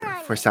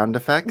for sound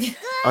effects.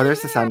 Oh,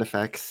 there's the sound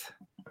effects.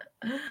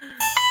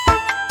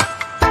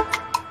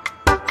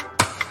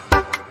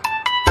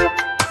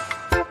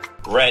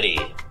 Ready,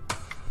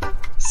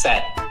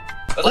 set,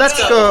 let's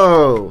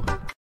go.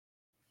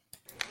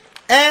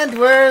 And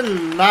we're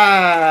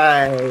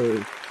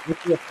live.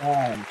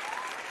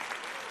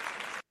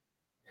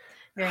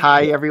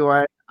 Hi,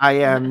 everyone. I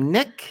am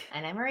Nick.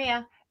 And I'm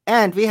Maria.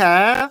 And we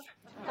have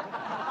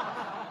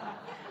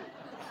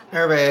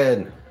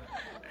Errvin,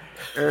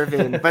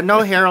 but no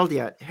Harold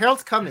yet.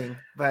 Harold's coming,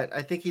 but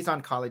I think he's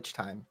on college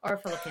time. Or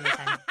Filipino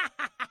time.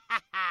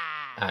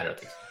 I don't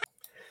think so.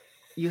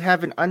 You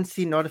have an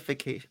unseen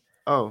notification.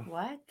 Oh,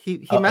 what? He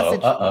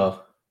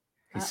messaged.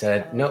 He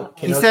said no.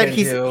 He said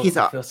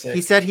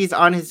he said he's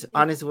on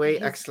his way!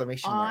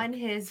 Exclamation mark. On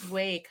his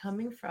way,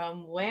 coming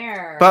from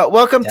where? But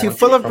welcome to Down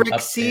Full of from Brick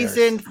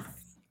upstairs.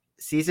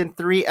 season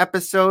 3,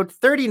 episode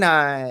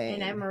 39.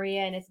 And I'm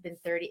Maria, and it's been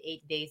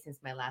 38 days since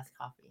my last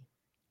coffee.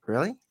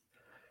 Really?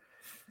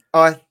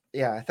 Oh,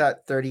 yeah. I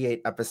thought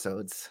 38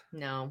 episodes.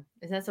 No,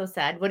 isn't that so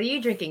sad? What are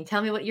you drinking?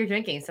 Tell me what you're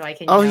drinking so I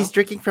can. Oh, he's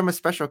drinking from a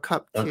special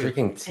cup too. I'm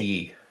drinking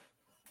tea.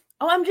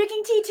 Oh, I'm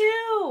drinking tea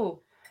too.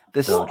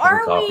 This Who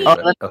are we?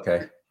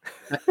 Okay.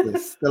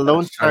 The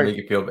Lone Trying Star. to make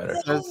you feel better.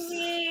 So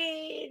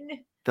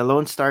mean. The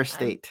Lone Star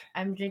State.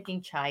 I'm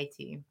drinking chai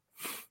tea.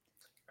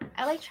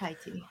 I like chai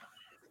tea.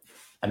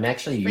 I'm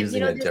actually But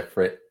using a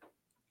different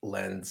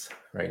lens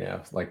right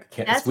now. Like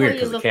That's it's weird why you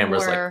because the look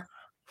camera's like more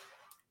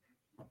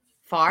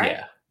far.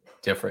 yeah,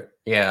 different.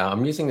 Yeah,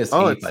 I'm using this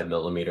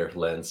 85mm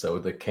lens, so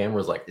the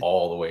camera's like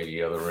all the way to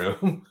the other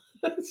room.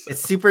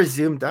 It's super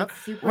zoomed up.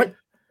 What?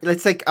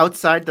 It's like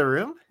outside the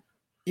room.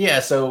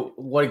 Yeah. So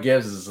what it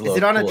gives is a little.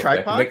 Is it on a cool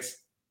tripod?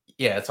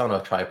 Yeah, it's on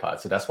a tripod,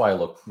 so that's why I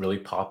look really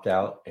popped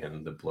out,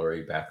 and the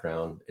blurry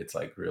background, it's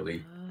like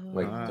really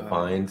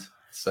defined.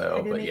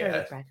 So, but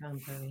yeah,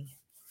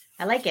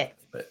 I like it.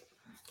 But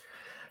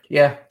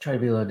yeah, try to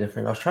be a little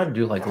different. I was trying to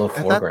do like low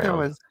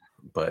foreground,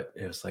 but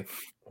it was like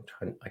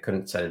I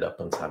couldn't set it up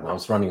on time. I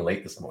was running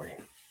late this morning.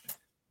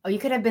 Oh, you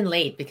could have been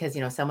late because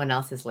someone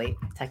else is late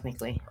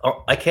technically.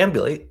 Oh, I can be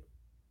late.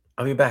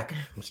 I'll be back.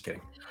 I'm just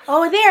kidding.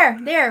 Oh,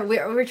 there.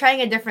 We're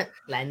trying a different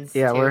lens.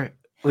 Yeah,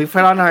 we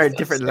put on our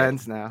different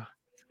lens now.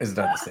 It's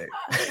not the same.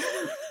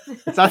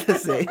 It's not the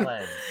same.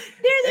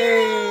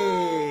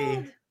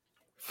 Hey.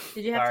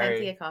 Did you have time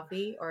to get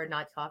coffee or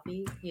not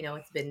coffee?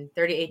 It's been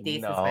 38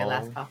 days since my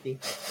last coffee.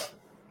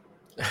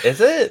 Is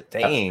it?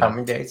 Dang. How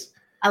many days?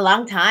 A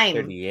long time.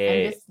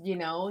 38. I'm just,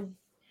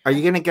 Are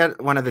you gonna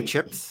get one of the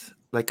chips,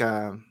 like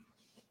a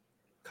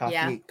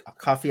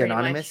coffee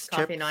anonymous chip?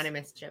 Coffee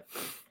anonymous chip.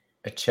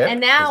 A chip. And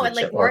now at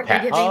like work,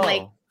 they're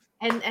giving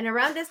and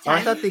around this time.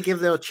 I thought they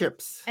give little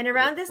chips. And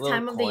around this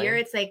time of the year,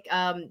 it's like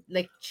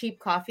cheap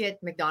coffee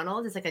at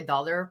McDonald's. It's like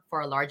 $1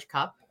 for a large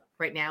cup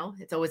right now.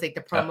 It's always like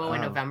the promo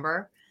in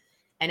November.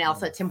 And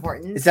also at Tim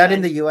Hortons. Is that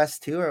in the US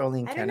too, or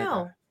only in Canada? I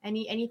don't know.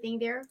 Anything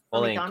there?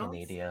 Only in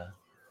McDonald's? Canada.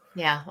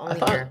 Yeah, only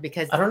here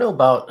because I don't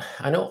know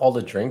I know all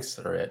the drinks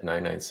that are at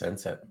 99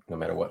 cents at no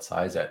matter what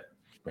size at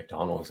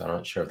McDonald's. I'm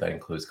not sure if that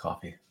includes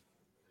coffee.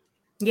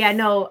 Yeah,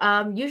 no.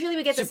 Usually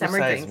we get the summer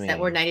drinks that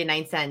were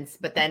 99 cents,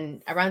 but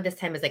then around this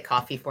time is like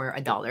coffee for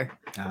 $1.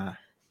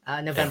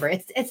 November.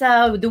 It's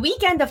the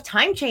weekend of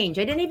time change.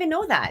 I didn't even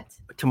know that.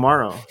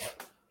 Tomorrow.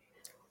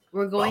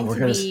 We're going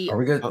to be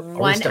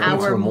 1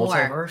 hour more.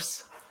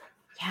 Multiverse?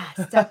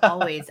 Yeah, stuff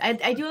always.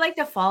 I do like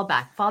the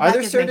fallback. Fallback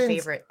is my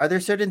favorite. Are there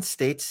certain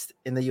states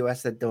in the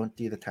US that don't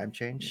do the time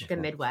change? The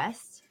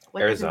Midwest?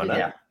 Arizona.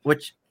 Yeah.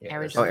 Which?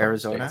 Arizona. Oh,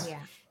 Arizona.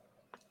 Yeah.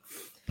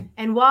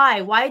 And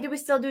why? Why do we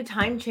still do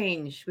time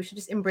change? We should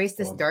just embrace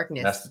this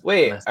darkness.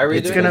 Wait, are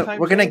we doing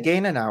we're gonna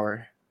gain an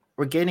hour.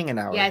 We're gaining an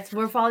hour. Yeah,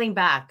 we're falling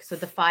back. So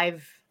the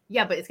 5,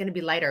 but it's gonna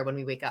be lighter when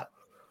we wake up.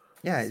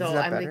 Yeah, so is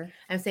that better?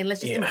 I'm saying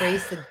let's just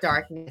embrace the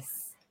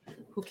darkness.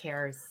 Who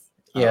cares?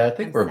 Yeah, I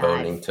think we're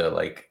voting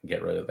to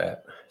get rid of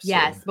that.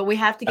 Yes, but we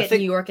have to get New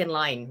York in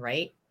line,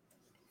 right?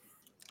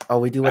 Oh,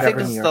 we do whatever. I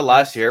think this is the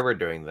last year we're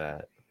doing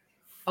that.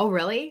 Oh,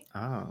 really?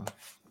 Oh.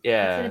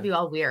 Yeah. It's gonna be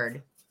all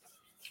weird.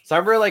 So I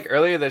remember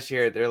earlier this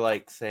year,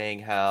 they're saying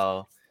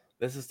how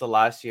this is the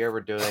last year we're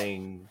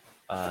doing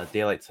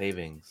daylight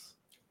savings.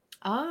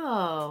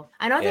 Oh,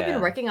 I know they've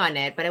been working on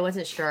it, but I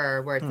wasn't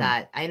sure where it's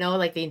at. I know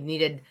they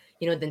needed,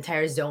 the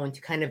entire zone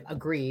to kind of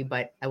agree,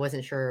 but I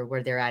wasn't sure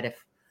where they're at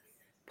if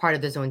part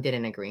of the zone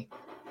didn't agree.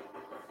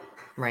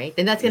 Right?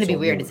 Then that's going to be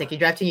weird. It's like you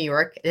drive to New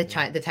York, the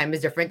time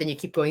is different, then you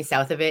keep going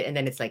south of it, and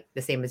then it's like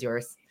the same as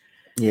yours.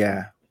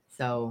 Yeah.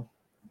 So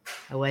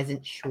I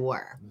wasn't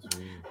sure.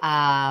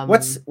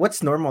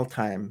 What's normal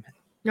time?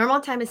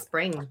 Normal time is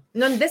spring.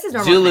 No, this is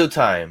normal Zulu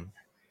time.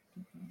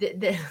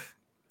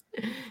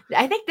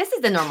 I think this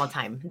is the normal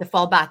time. The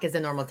fallback is the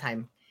normal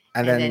time.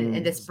 And then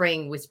in the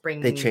spring, we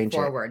they change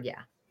forward.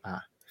 Yeah.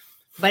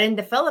 But in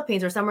the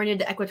Philippines or somewhere near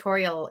the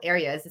equatorial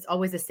areas, it's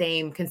always the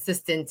same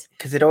consistent.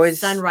 Because it always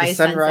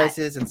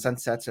sunrises and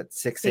sunsets at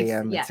 6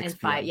 a.m. Yeah, and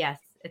 5. Yes,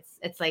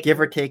 it's like give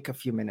or take a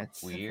few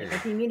minutes. Weird.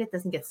 What do you mean it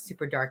doesn't get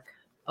super dark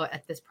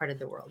at this part of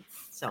the world?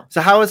 So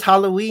how was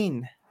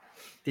Halloween?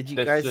 Did you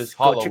This guys is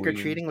go trick or Halloween.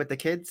 treating with the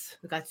kids?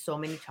 We got so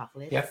many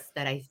chocolates Yeah.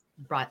 that I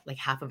brought like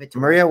half of it to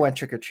Maria work. went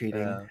trick or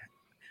treating. Yeah.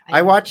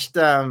 I watched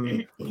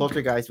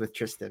Poltergeist with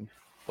Tristan.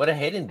 What did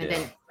Hayden do? And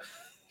then,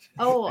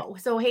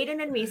 so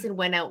Hayden and Mason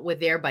went out with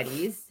their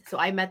buddies. So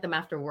I met them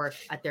after work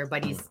at their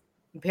buddies'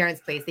 parents'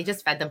 place. They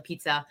just fed them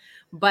pizza,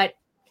 but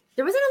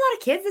there wasn't a lot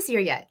of kids this year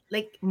yet,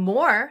 like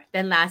more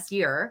than last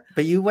year.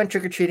 But you went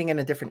trick or treating in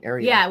a different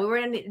area. Yeah, we were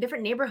in a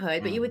different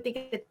neighborhood, but you would think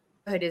the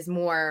neighborhood is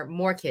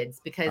more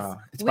kids because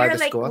we're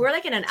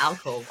like in an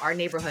alcove. Our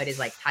neighborhood is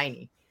like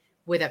tiny,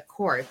 with a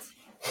court,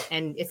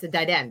 and it's a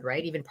dead end,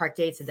 right? Even Park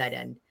Date's a dead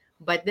end.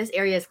 But this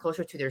area is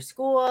closer to their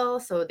school,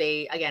 so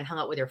they again hung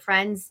out with their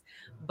friends.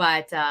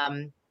 But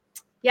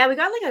yeah, we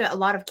got like a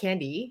lot of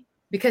candy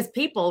because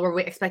people were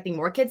expecting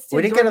more kids to.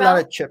 We didn't get a lot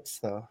of chips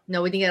though.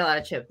 No, we didn't get a lot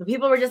of chips. But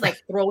people were just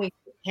like throwing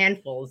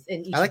handfuls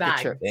in each bag.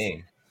 The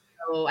chips.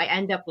 So I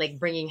end up like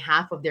bringing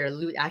half of their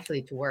loot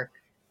actually to work.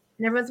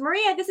 And everyone's,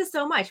 Maria, this is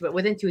so much. But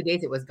within 2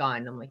 days, it was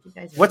gone. I'm like, you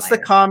guys. What's the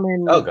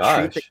common? Oh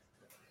gosh.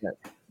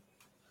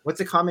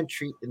 What's a common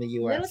treat in the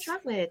U.S.? Little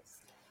chocolates.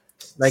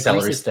 Like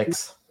celery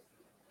sticks.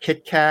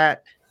 Kit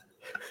Kat.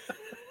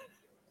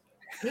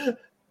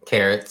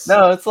 Carrots.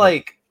 No, it's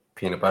like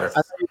peanut butter.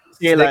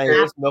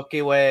 Snickers,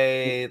 Milky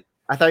Way.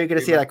 I thought you were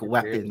gonna say like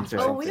weapons or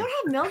something. We don't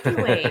have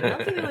Milky Way.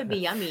 Milky Way would be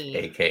yummy.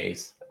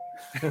 AKs.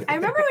 I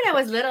remember when I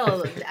was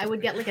little, I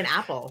would get like an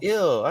apple.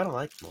 Ew, I don't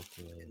like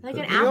Milky Way. Like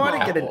an apple. You want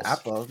to get an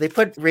apple. They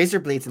put razor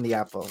blades in the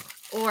apple.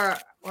 Or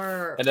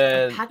and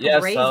then, a pack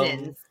of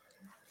raisins.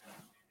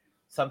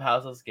 Some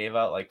houses gave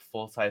out like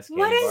full-size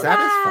candy What is bars.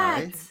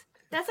 that?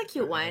 That's a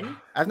cute one.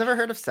 I've never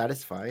heard of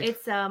Satisfied.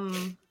 It's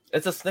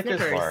a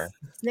Snickers bar.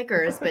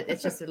 Snickers, but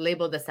it's just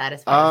labeled as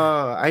Satisfied.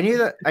 Oh, I knew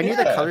that. I knew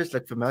the colors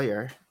looked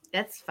familiar.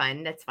 That's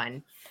fun. That's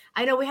fun.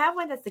 I know we have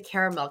one that's the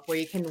caramel where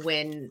you can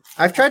win.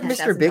 I've tried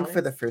Mr. Big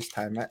for the first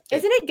time.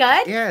 Isn't it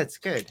good? Yeah, it's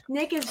good.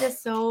 Nick is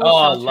just so.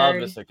 I love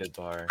Mr. Good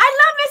Bar. I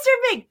love Mr.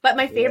 Big, but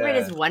my favorite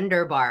is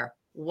Wonder Bar.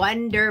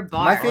 Wonder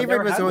Bar. My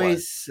favorite was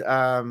always.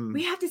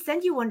 We have to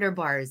send you Wonder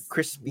Bars.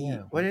 Crispy.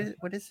 Yeah. What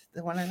is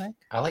the one I like?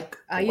 I like.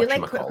 You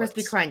like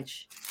Crispy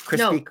Crunch.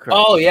 Crispy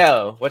Crunch. Oh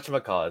yeah,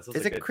 whatchamacallit?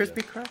 Is it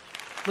Crispy Crunch?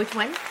 Which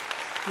one?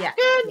 Yeah.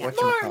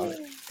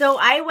 Whatchamacallit? So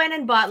I went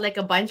and bought like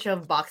a bunch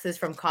of boxes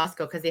from Costco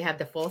because they have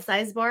the full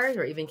size bars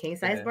or even king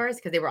size bars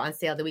because they were on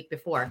sale the week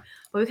before.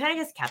 But we kind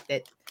of just kept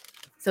it.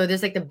 So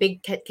there's like the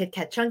big Kit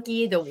Kat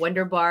Chunky, the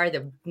Wonder Bar,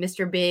 the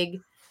Mr. Big,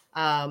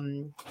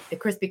 the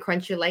Crispy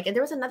Crunch you like, and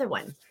there was another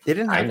one. They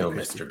didn't. I know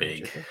Mr.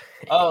 Big.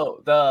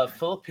 Oh, the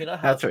Filipino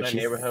house in my she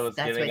neighborhood was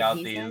giving out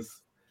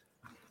these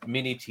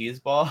mini cheese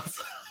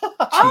balls.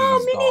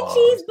 Mini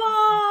cheese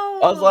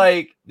balls! I was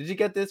like, did you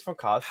get this from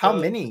Costco? How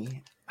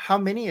many? How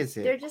many is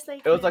it? They're just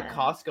like it was a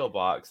Costco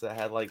box that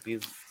had like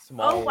these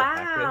small. Oh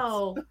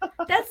wow,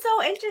 that's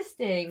so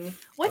interesting.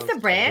 What's the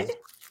brand?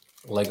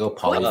 Lego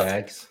poly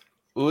bags.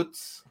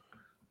 Oots.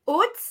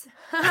 Oots.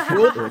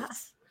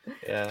 Oots.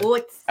 Yeah.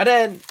 Oots. And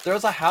then there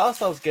was a house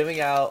that was giving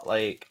out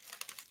like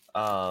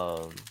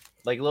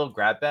little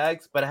grab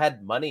bags, but it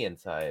had money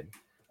inside.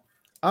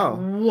 Oh.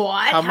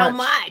 What? How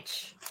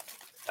much?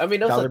 I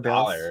mean, it was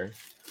 $1.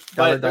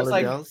 But there's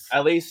like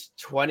at least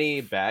 20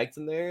 bags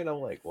in there, and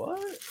I'm like, what?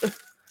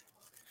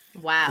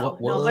 Wow.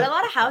 What? No, but a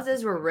lot of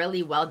houses were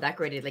really well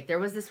decorated. Like there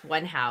was this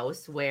one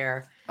house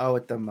where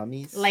with the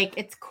mummies. Like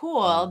it's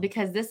cool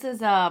because this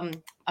is a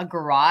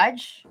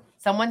garage.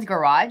 Someone's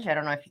garage. I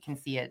don't know if you can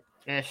see it.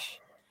 Ish.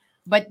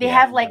 But they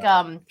have like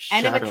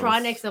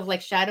animatronics of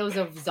like shadows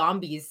of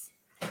zombies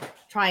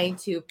trying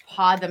to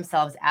paw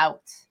themselves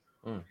out.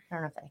 I don't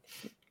know if that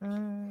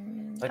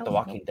like The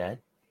Walking Dead.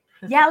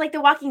 Yeah, like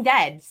The Walking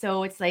Dead.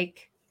 So it's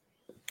like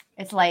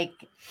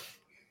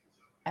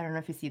I don't know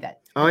if you see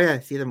that. Oh yeah, I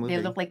see them moving.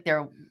 They look like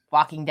they're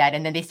Walking Dead,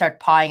 and then they start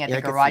pawing at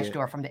the garage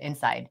door from the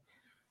inside.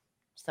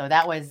 So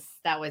that was.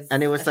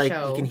 And it was like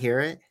show. You can hear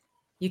it.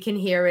 You can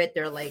hear it.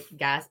 They're like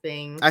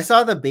gasping. I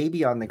saw the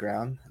baby on the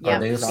ground. Yeah,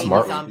 they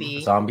smart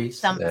zombies.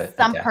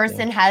 Some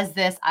person has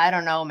this. I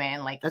don't know,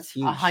 man. Like that's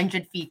huge.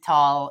 100 feet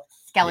tall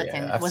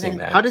skeleton.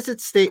 Yeah, how does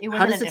it stay?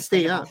 How does it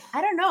stay up?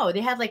 I don't know.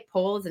 They have like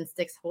poles and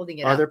sticks holding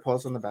it. Are there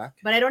poles on the back?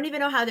 But I don't even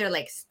know how they're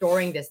like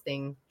storing this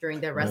thing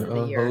during the rest of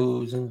the year.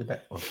 Hose in the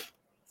back. Oh.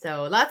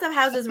 So lots of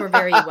houses were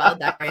very well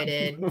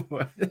decorated.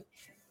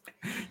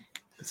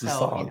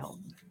 So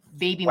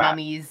baby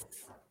mummies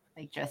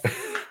like just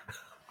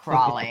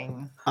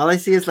crawling. All I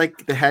see is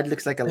like the head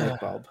looks like a light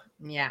bulb.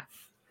 Yeah.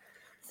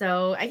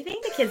 So I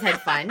think the kids had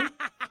fun.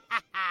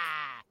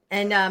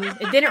 And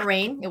it didn't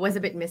rain. It was a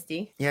bit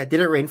misty. Yeah,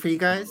 did it rain for you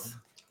guys?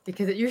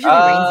 Because it usually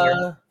rains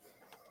here.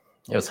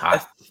 It was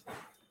hot.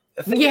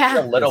 I think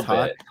a little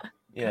bit.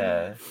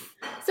 Yeah.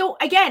 So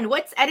again,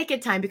 what's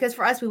etiquette time? Because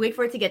for us, we wait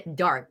for it to get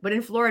dark. But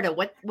in Florida,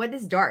 what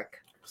is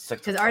dark?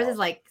 Because ours is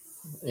like.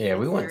 Yeah,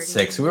 we went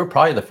 6. We were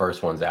probably the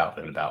first ones out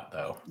and about,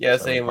 though. Yeah,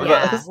 same.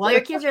 Yeah. Well,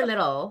 your kids are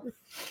little,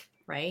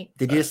 right?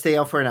 Did you just stay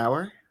out for an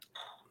hour?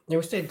 Yeah,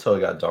 we stayed until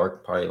it got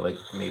dark, probably like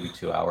maybe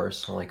 2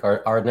 hours. Like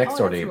our next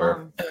door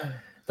neighbor,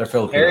 they're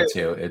Filipino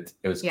too. It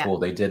was cool.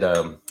 They did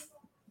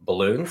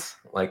balloons.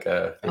 Like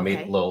they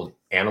made little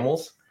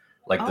animals,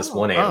 like this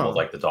one animal,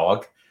 like the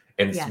dog.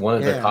 And one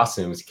of the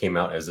costumes came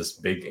out as this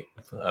big.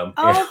 Fun!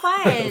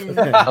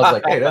 I was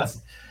like, hey,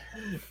 that's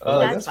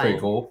pretty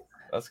cool.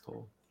 That's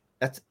cool.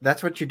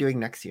 That's what you're doing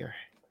next year.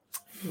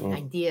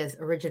 Ideas,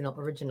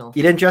 original.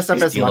 You didn't dress up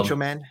as Macho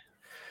Man?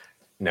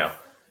 No,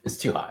 it's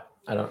too hot.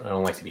 I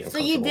don't like to be. So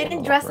you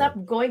didn't dress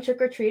up going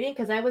trick or treating?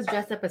 Because I was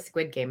dressed up as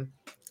Squid Game.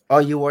 Oh,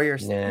 you wore your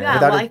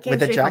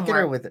with a jacket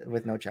or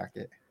with no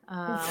jacket?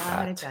 I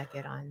had a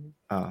jacket on.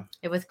 Oh,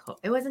 it was cold.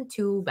 It wasn't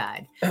too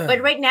bad.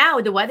 But right now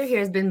the weather here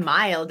has been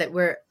mild. That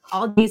we're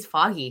all days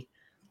foggy,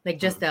 like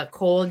just the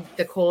cold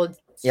stream,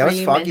 it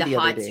was foggy and the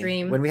hot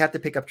stream. When we had to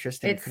pick up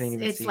Tristan, couldn't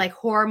even see. It's like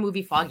horror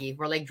movie foggy.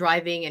 We're like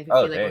driving and we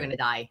feel like we're gonna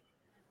die.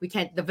 We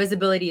can't. The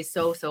visibility is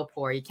so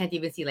poor. You can't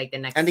even see like the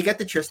next. And to get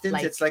to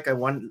Tristan's, it's like a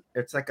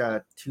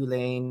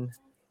 2-lane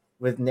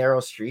with narrow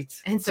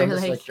streets, and so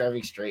it's like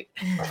driving straight.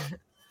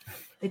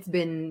 It's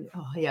been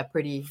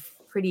pretty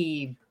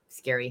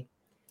scary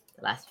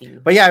the last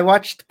few. But yeah, I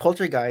watched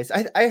Poltergeist.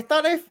 I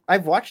thought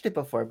I've watched it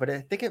before, but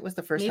I think it was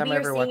the first time I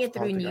ever watched it.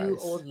 Maybe you're seeing it through new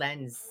old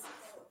lens.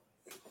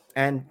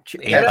 And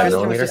he's just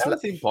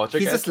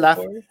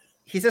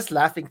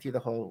laughing through the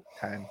whole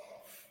time.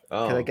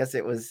 Because I guess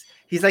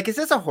he's like, is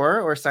this a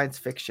horror or science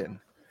fiction?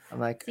 I'm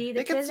like, see,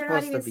 the kids are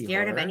not even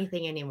scared of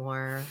anything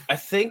anymore. I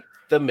think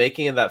the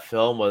making of that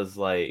film was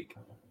like,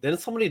 didn't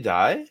somebody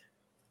die?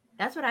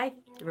 That's what I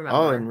remember.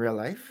 Oh, in real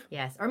life?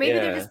 Yes. Or maybe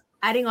they're just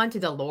adding on to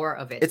the lore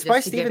of it. It's by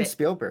Steven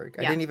Spielberg.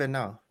 I didn't even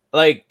know.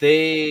 Like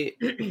I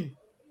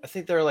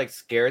think they were like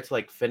scared to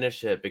like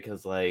finish it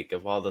because like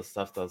of all the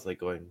stuff that was like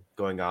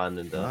going on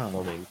in the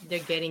filming. They're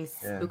getting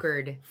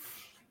spookered.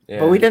 Yeah.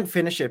 But we didn't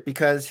finish it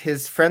because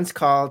his friends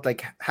called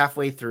like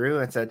halfway through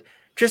and said,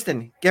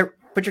 Tristan,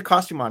 put your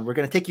costume on. We're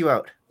going to take you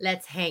out.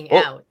 Let's hang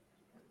out.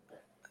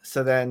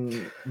 So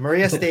then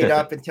Maria stayed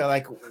up until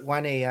like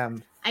 1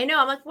 a.m. I know.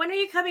 I'm like, when are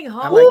you coming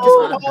home? I'm like, just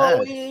go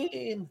to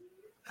bed.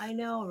 I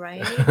know,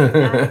 right?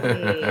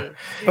 Exactly.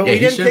 But we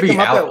didn't pick him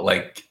up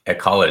like at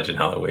college in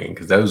Halloween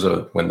because those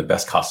are when the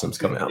best costumes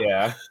come out.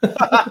 Yeah.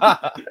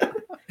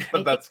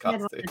 The best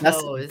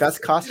costumes.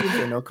 Best costumes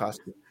or no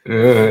costumes?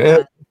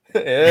 To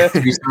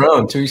be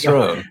thrown.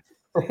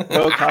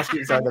 No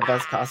costumes are the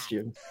best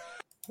costume.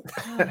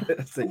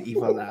 That's an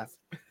evil laugh.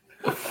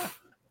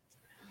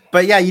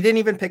 But yeah, you didn't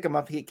even pick him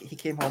up. He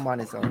came home on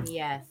his own.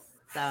 Yes,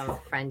 the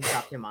friend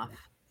dropped him off,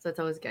 so it's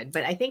always good.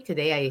 But I think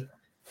today I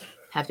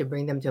have to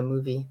bring them to a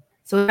movie.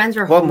 So friends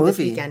are home this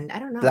weekend. I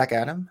don't know. Black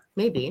Adam?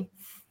 Maybe.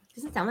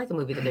 Doesn't sound like a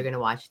movie that they're gonna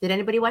watch. Did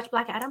anybody watch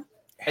Black Adam?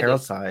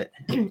 Harold saw it.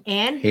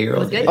 And Harold, it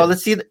was good. Oh,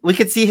 let's see. We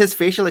could see his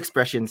facial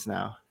expressions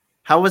now.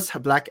 How was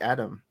Black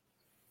Adam?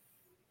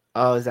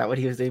 Oh, is that what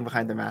he was doing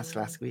behind the mask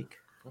last week?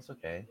 That's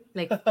okay.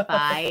 Like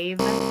 5.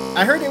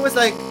 I heard it was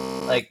like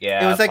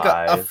it was like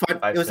a fun.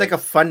 It was like a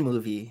fun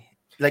movie.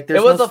 Like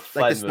there's a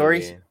fun like the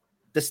stories. Movie.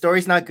 The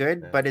story's not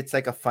good, but it's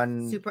like a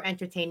fun, super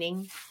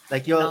entertaining.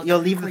 Like you'll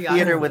leave the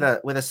theater with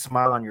a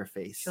smile on your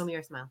face. Show me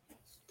your smile.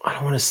 I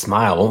don't want to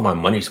smile. I want my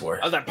money's worth.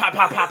 I was like, pow,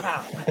 pow, pow,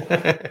 pow.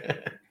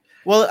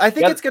 Well, I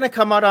think it's gonna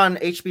come out on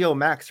HBO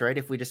Max, right?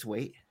 If we just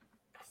wait.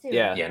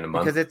 Yeah, in a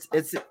month. Because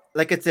it's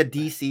like it's a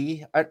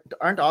DC.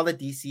 Aren't all the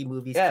DC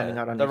movies coming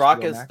out on The HBO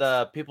Rock is Max?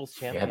 the people's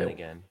champion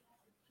again.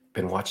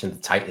 Been watching the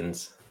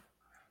Titans.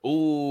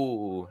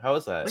 Ooh, how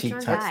is that?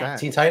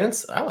 Teen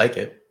Titans? I like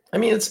it. I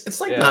mean, it's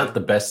like not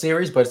the best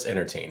series, but it's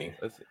entertaining.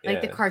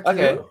 Like the cartoon.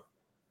 Okay.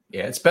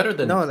 Yeah, it's better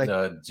than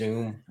the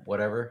Doom,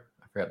 whatever.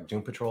 I forgot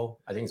Doom Patrol.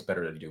 I think it's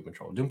better than Doom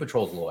Patrol. Doom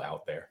Patrol's a little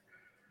out there.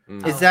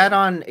 Is that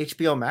on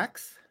HBO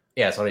Max?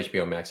 Yeah, it's on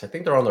HBO Max. I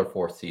think they're on their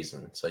 4th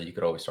season, so you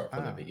could always start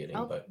from the beginning.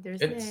 But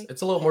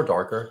it's a little more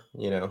darker,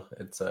 you know.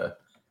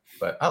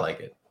 But I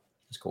like it.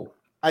 It's cool.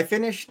 I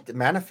finished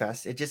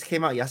Manifest. It just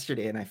came out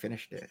yesterday, and I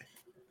finished it.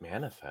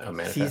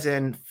 Manifest.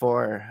 Season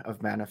 4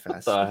 of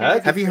Manifest. What the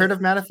heck? Have you heard of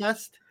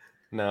Manifest?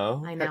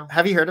 No. I know.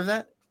 Have you heard of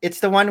that?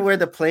 It's the one where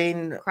the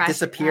plane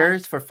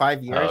disappears for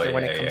 5 years, and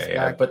when it comes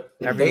back, but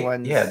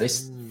everyone's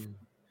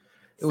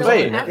it was on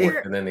the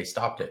network, and then they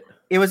stopped it.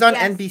 It was on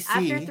NBC.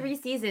 After 3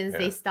 seasons,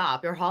 they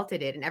stopped or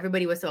halted it, and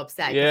everybody was so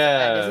upset.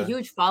 Yeah, there's a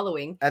huge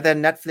following. And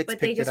then Netflix, but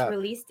they just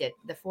released it,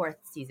 the 4th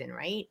season,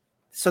 right?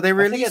 So they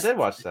released. I think I did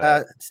watch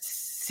that.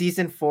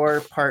 Season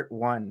 4, Part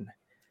 1.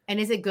 And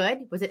is it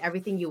good? Was it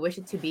everything you wish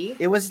it to be?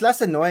 It was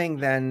less annoying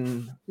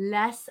than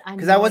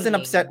because I wasn't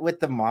upset with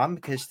the mom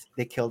because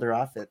they killed her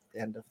off at the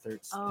end of third.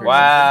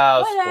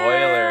 Wow,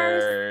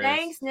 spoilers!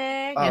 Thanks,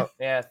 Nick. Oh,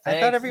 yeah, thanks, I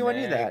thought everyone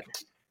knew that.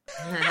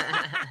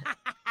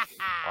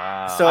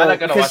 Wow. So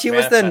because she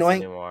was the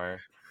annoying,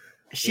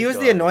 she was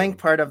the annoying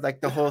part of like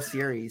the whole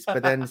series.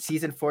 But then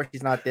season 4,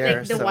 she's not there.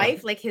 Like the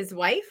wife, like his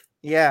wife.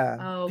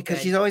 Yeah,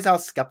 because she's always all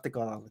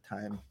skeptical all the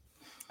time.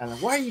 And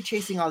like, why are you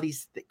chasing all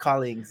these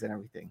callings and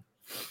everything?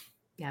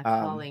 Yeah,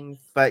 callings.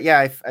 But yeah,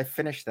 I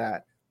finished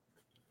that,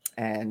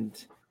 and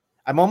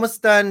I'm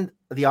almost done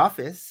The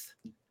Office.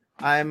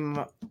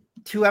 I'm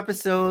 2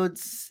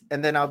 episodes,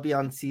 and then I'll be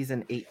on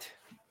season 8.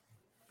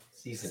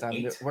 Season so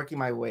 8. I'm working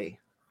my way.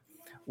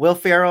 Will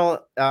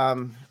Ferrell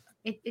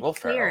It Will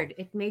cleared.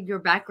 It made your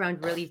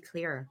background really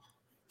clear.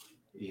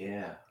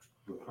 Yeah.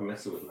 I'm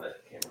messing with my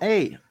camera.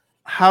 Hey,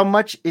 how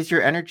much is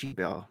your energy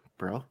bill,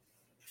 bro?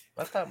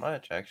 Not that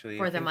much, actually.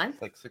 For the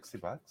month? Like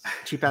 $60.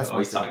 Cheap ass.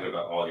 He's talking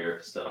about all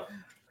your stuff.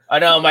 I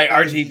know, my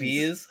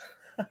RGBs.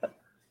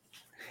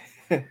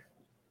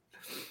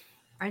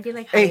 Aren't they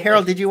like? Hey,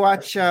 Harold, did you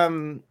watch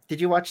the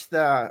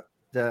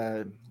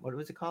what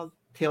was it called?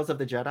 Tales of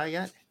the Jedi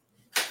yet?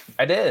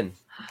 I did.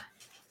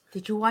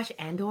 Did you watch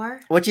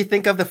Andor? What'd you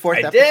think of the fourth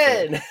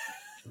episode? did.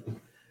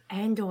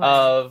 Andor.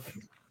 Of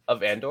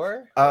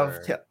Andor?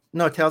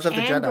 No, Tales of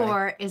the Jedi.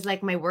 Andor is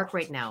like my work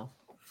right now.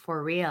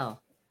 For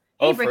real.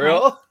 Oh, for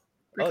real?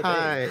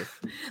 Hi.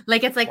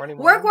 Like it's like Morning.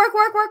 work.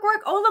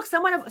 Oh, look,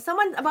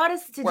 someone about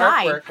us to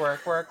die. Work.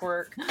 Work.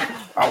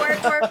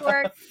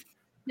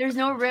 There's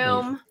no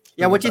room.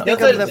 Yeah, what'd you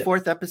think of the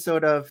fourth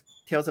episode of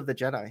Tales of the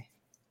Jedi?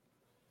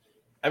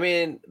 I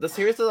mean, the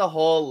series as a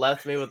whole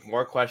left me with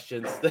more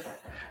questions than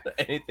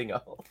anything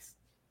else.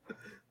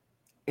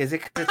 Is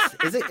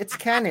it's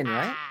canon,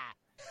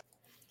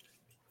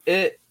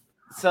 right?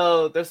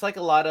 So there's like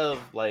a lot of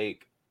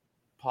like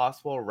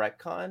possible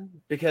retcon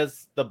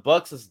because the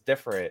books is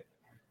different.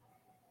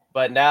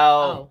 But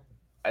now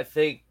I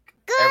think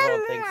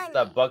everyone thinks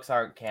that books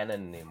aren't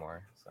canon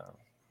anymore. So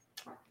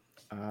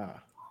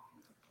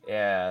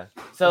yeah.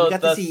 So the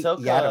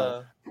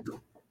Ahsoka.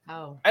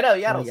 Oh. I know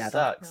Yaddle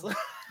sucks. No.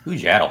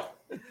 Who's Yaddle?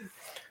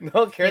 No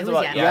one cares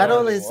about Yaddle.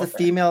 Yaddle is the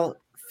female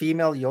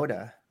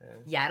Yoda.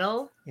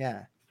 Yaddle?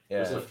 Yeah.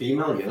 There's a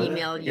female Yoda.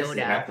 Female Yoda.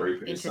 They have to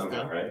reproduce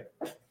somehow, right?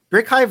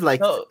 Rick Hive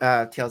liked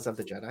Tales of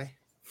the Jedi.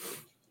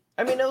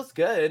 I mean, it was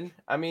good.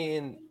 I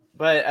mean,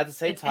 but at the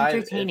same time,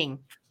 entertaining.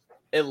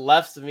 It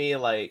left me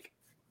like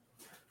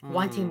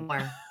wanting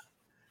more,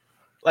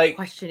 like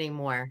questioning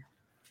more.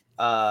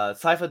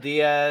 Sypha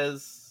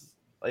Diaz,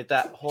 like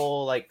that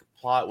whole like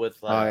plot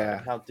with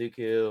Count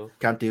Dooku.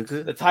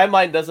 The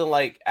timeline doesn't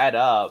like add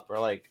up, or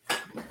like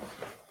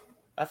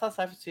I thought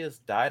Sypha Diaz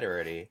died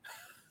already,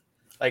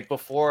 like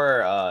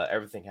before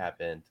everything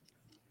happened.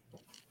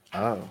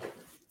 Oh,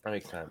 that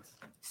makes sense.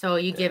 So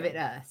you give it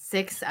a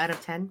 6 out of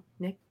 10,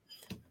 Nick?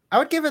 I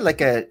would give it like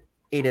a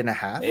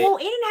 8.5. Oh,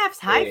 8.5 is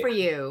high for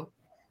you.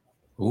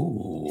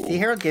 Ooh. See,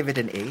 Harold gave it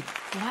an 8.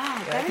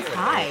 Wow, that is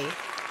high.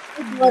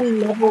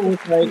 One level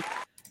with like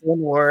Clone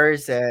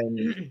Wars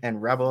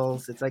and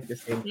Rebels. It's like the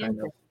same kind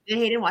of. Did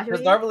Hayden watch it?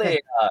 Because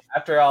normally,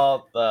 after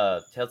all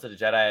the Tales of the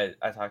Jedi,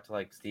 I talked to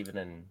like Steven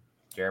and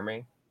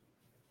Jeremy.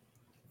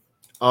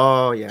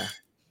 Oh yeah.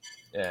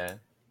 Yeah.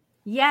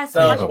 Yes.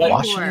 So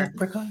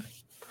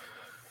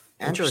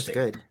Andor is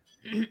good.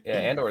 Yeah,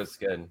 Andor is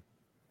good.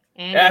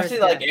 Actually,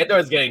 like Andor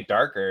is getting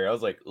darker. I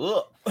was like,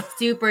 ugh.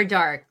 Super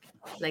dark,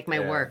 like my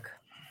work.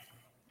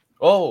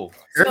 Oh,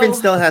 Errvin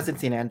still hasn't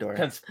seen Andor.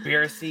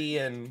 Conspiracy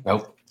and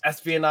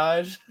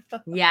espionage.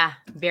 Yeah,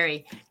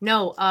 very.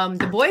 No,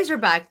 the boys are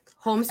back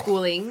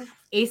homeschooling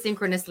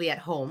asynchronously at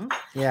home.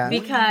 Yeah,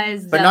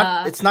 because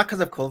it's not because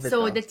of COVID.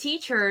 So the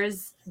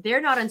teachers, they're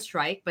not on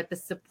strike, but the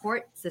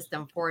support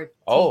system for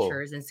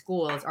teachers and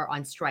schools are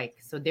on strike.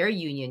 So their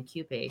union,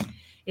 QPA,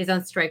 is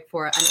on strike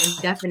for an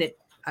indefinite.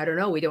 I don't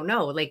know. We don't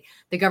know. Like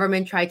the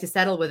government tried to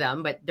settle with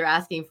them, but they're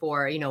asking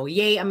for,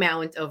 yay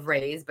amount of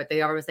raise. But the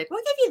government's like,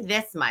 we'll give you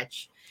this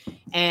much.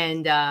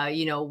 And,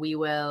 we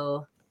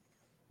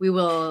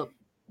will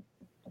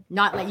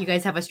not let you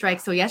guys have a strike.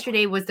 So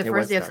yesterday was the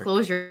first day of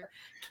closure.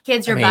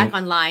 Kids are back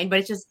online, but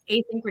it's just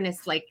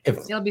asynchronous. Like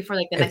it'll be for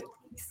like the next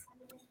weeks.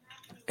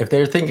 If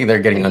they're thinking they're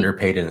getting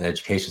underpaid in the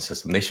education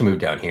system, they should move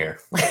down here.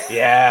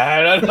 Yeah,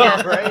 I don't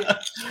know, right?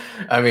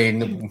 I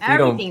mean, we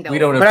don't but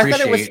appreciate I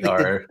thought it was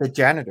like the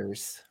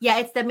janitors. Yeah,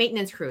 it's the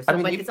maintenance crew.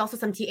 So, but it's also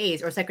some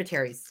TAs or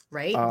secretaries,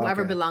 right?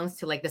 Whoever belongs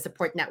to like the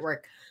support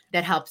network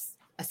that helps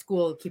a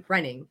school keep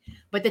running.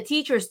 But the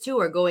teachers too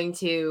are going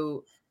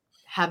to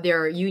have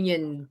their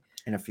union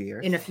in a few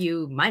years, in a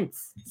few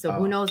months. So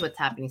who knows what's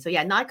happening? So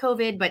yeah, not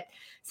COVID, but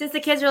since the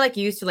kids are like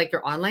used to like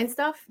their online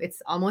stuff,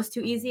 it's almost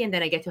too easy. And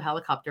then I get to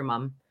helicopter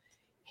mom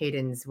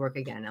Hayden's work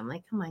again. I'm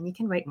like, come on, you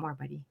can write more,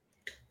 buddy.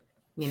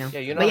 Yeah,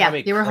 how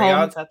many they were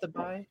crayons home. have to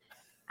buy?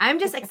 I'm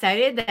just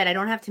excited that I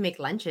don't have to make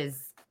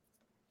lunches.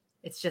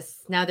 It's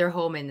just now they're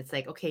home and it's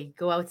like, okay,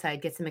 go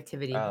outside, get some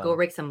activity, go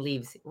rake some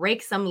leaves.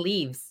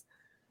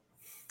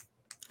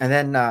 And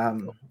then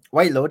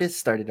White Lotus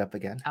started up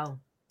again. Oh.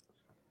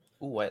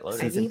 Ooh, White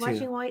Lotus. Are you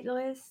watching White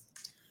Lotus?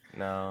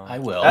 No. I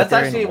will. That's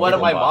actually one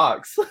of my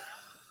mocks.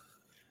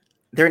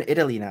 They're in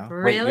Italy now.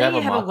 Really? Wait,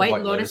 you have a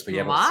White Lotus but you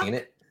haven't mock? seen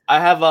it?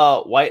 I have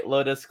a White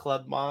Lotus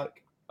Club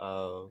mock.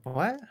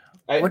 What?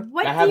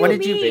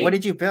 What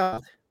did you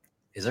build?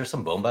 Is there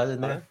some bombas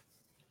in there?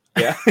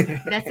 Yeah.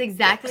 That's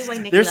exactly why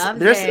Nick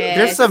loves it.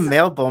 There's some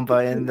male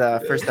bomba in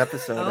the first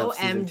episode.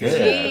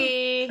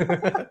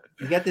 OMG.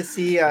 You get to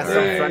see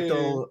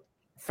some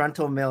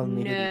frontal male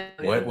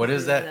nudity. What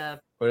is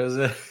that? What is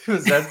it?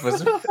 Was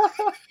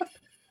that?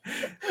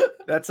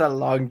 That's a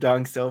long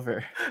dong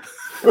silver.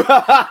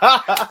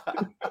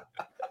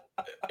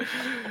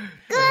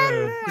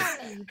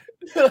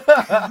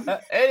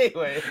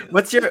 Anyway,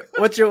 what's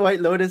your White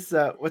Lotus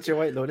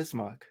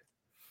mock?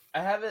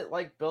 I haven't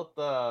like built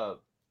the.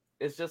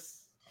 It's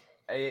just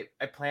I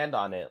planned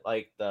on it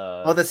like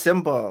the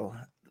symbol,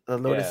 the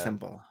lotus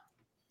symbol.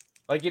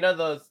 Like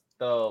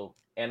the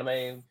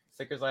anime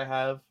stickers I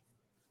have.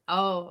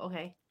 Oh,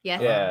 okay.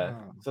 Yes. Yeah.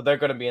 So they're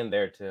gonna be in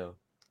there too.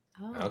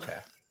 Oh. Okay.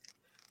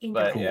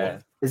 But yeah.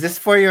 Is this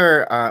for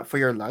your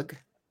lug?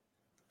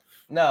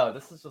 No,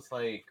 this is just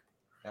like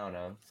I don't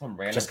know, some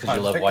random. Just because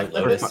you love White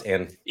Lotus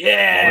and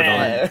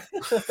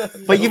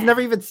But you've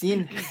never even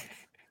seen.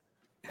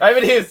 I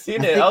haven't even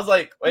seen it. I was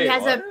like, wait. He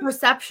has a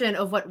perception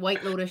of what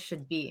White Lotus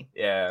should be.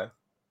 Yeah.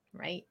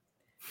 Right.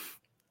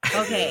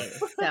 Okay.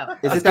 So.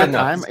 Is it that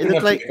time? It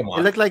looked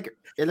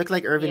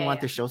like Errvin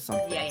wanted to show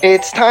something. Yeah.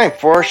 It's time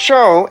for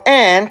show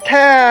and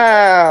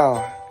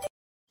tell.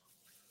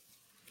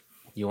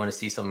 You want to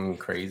see something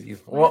crazy?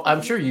 Well,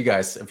 I'm sure you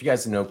guys, if you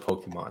guys know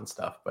Pokemon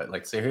stuff, but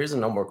like, so here's a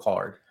number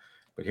card,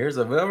 but here's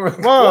a number.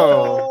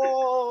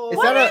 Whoa! Is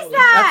that?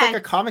 That's like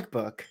a comic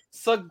book.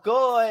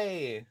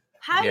 Sugoi.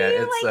 How do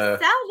you sell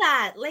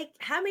that? Like,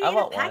 how many in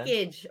a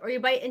package, or you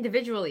buy it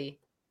individually?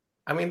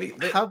 I mean,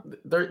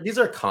 these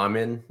are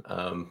common.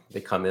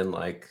 They come in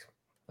like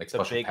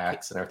special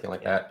packs and everything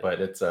like that. But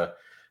it's a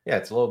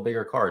little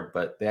bigger card.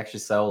 But they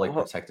actually sell like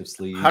protective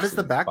sleeves. How does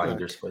the back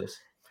binders look? for this?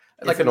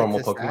 Like a normal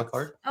Pokemon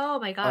card. Oh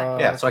my god!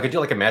 Yeah, so I could do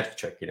like a magic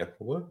trick, you know.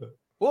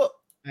 What?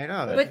 I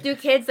know. But do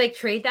kids like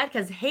trade that?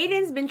 Because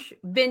Hayden's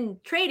been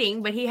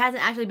trading, but he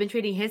hasn't actually been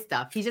trading his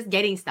stuff. He's just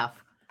getting stuff.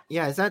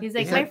 Yeah, is that? He's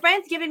like, my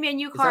friend's giving me a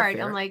new card.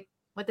 I'm like,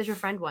 what does your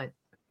friend want?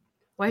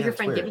 Why is your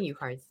friend giving you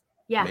cards?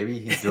 Yeah, maybe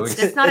he's doing.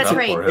 It's not a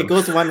trade.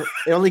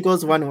 It only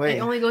goes one way. It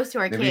only goes to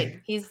our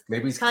kid.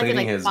 Maybe he's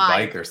cleaning his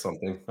bike or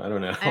something. I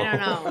don't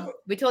know.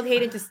 We told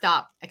Hayden to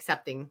stop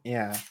accepting.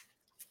 Yeah.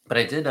 But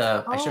I did.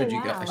 I showed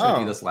you. I showed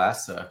you this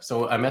last.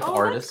 So I met the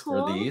artist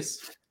for these.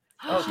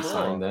 She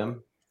signed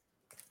them.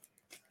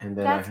 And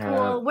then I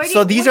have. Cool.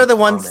 So these are the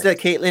ones that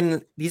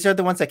Caitlin. These are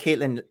the ones that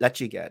Caitlin let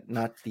you get,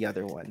 not the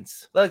other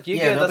ones. Look, you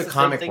get the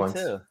comic ones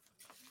too.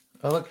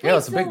 Oh look,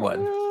 it's a big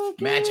one.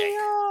 Magic.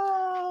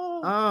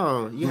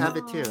 Oh, you have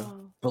it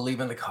too. Believe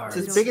in the cards.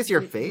 It's as big as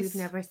your face. We've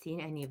never seen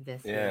any of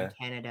this here in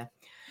Canada.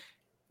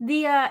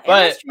 The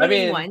but I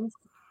mean, ones.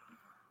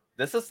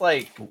 This is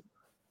like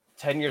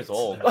 10 years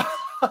old.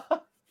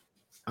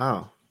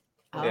 Oh.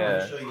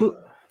 Yeah.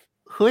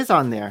 Who is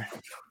on there?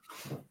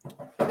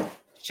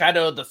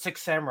 Shadow the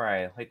Sixth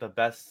Samurai, like the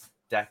best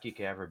deck you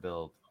could ever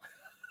build.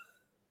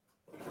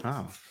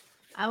 Oh.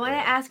 I want to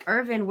ask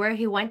Errvin where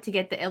he went to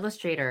get the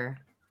illustrator.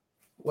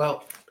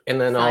 Well,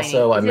 and then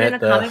also I met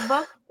the comic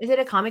book. Is it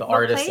a comic book? The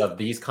artist of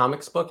these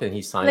comics book, and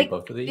he signed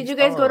both of these. Did you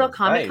guys go to a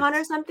Comic Con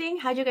or something?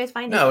 How'd you guys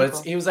find it? No,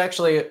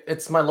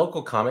 it's my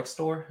local comic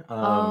store.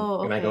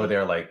 And I go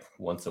there like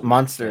once a week.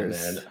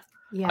 Monsters.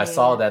 And I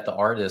saw that the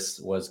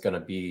artist was gonna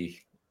be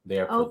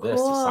there for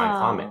this to sign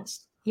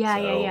comics. Yeah.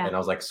 And I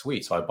was like,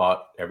 sweet. So I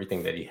bought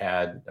everything that he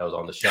had that was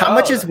on the shelf. How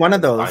much is one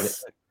of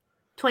those?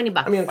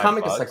 $20. I mean, a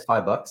comic is like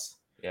 $5.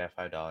 Yeah,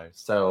 $5.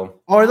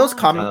 So are those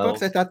comic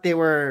books? I thought they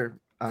were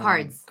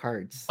cards.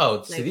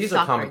 Oh, so these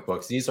are comic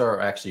books. These are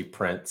actually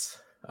prints.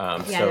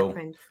 So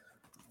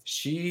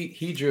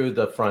he drew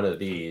the front of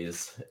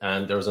these,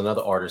 and there was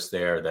another artist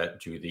there that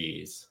drew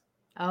these.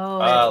 Oh,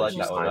 I like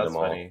that one. That's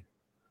funny.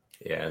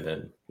 Yeah, and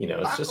then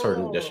it's just her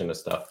edition of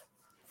stuff.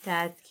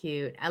 That's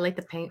cute. I like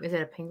the penguin. Is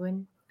it a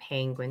penguin?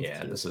 Penguins.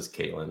 Yeah, this is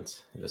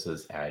Caitlin's. This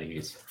is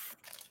Addie's.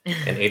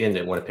 And Aiden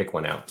didn't want to pick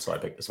one out, so I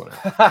picked this one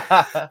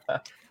out.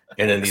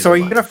 And then these. So are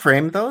you gonna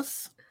frame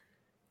those?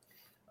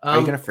 Are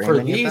you gonna frame for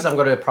these? I'm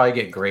gonna probably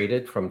get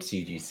graded from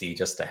CGC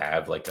just to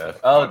have like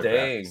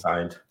a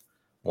signed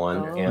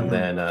one, and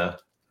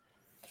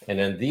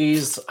then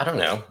these. I don't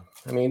know.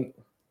 I mean,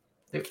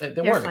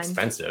 they weren't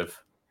expensive.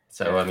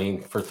 So I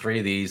mean, for 3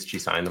 of these, she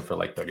signed them for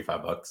like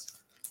 $35.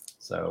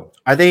 So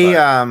are they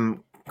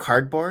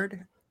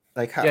cardboard?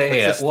 Like how?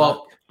 Yeah.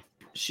 Well,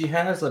 she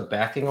has a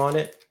backing on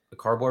it, a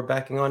cardboard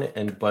backing on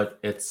it, but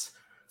it's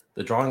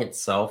the drawing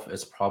itself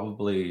is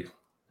probably.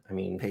 I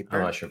mean, paper.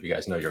 I'm not sure if you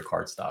guys know your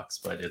card stocks,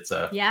 but it's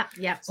a yeah.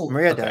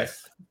 Maria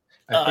does.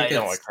 I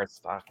don't like card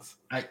stocks.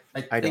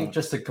 I think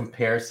just a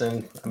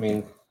comparison. I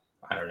mean,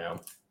 I don't know.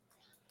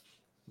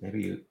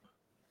 Maybe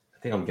I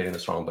think I'm getting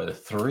this wrong, but a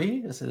 3?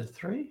 Is it a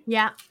 3?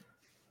 Yeah.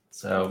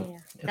 So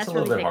it's a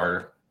little bit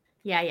harder.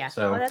 Yeah.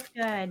 So that's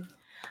good.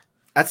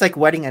 That's like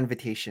wedding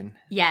invitation.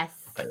 Yes.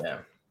 But yeah.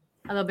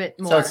 A little bit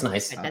more. So it's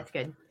nice. That's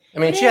good. I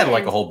mean, she had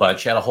like a whole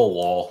bunch. She had a whole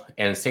wall.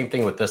 And same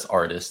thing with this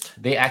artist.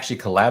 They actually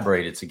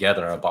collaborated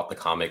together about the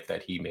comic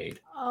that he made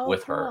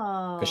with her.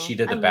 Because she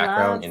did the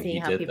background and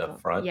he did the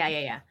front.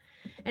 Yeah.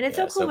 And it's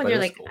so cool when you're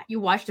like, you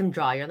watch them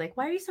draw. You're like,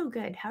 why are you so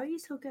good? How are you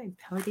so good?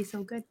 How are they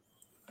so good?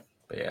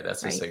 But yeah,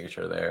 that's his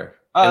signature there.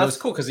 And it was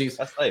cool because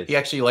he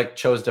actually like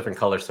chose different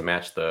colors to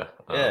match the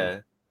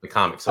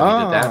comic. So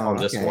he did that on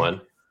this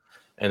one.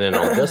 And then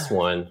on this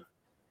one,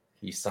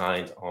 he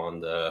signed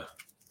on the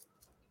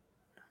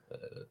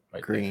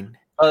green.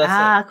 Oh,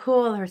 that's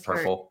cool. Her skirt.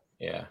 Purple.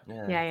 Yeah.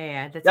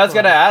 That's I was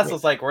gonna ask. I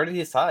was like, where did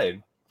he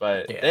sign?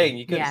 But dang,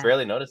 you could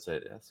barely notice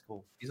it. That's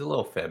cool. He's a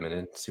little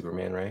feminine,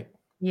 Superman, right?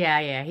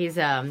 Yeah. He's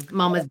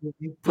mama's boy.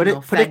 Put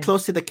it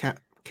close to the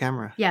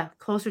camera. Yeah,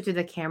 closer to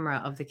the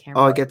camera of the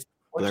camera. Oh, it gets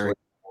blurry.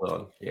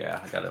 Yeah,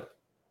 I got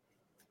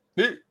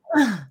it.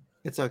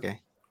 It's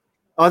okay.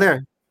 Oh,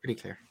 there, pretty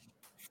clear.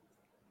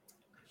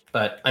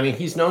 But I mean,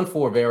 he's known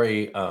for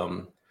very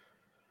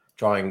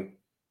drawing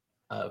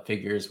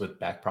figures with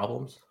back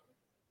problems.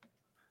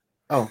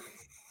 Oh.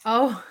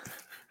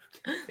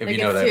 If like you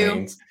know what that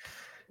means.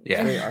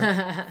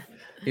 Yeah.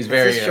 He's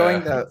very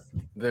showing they're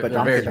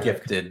very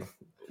gifted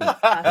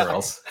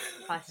girls.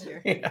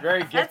 Posture. Yeah.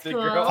 Very gifted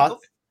girls.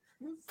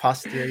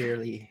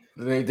 Posteriorly.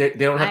 They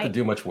don't have to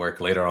do much work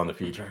later on in the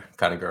future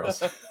kind of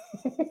girls.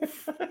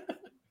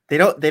 They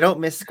don't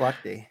miss squat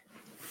day.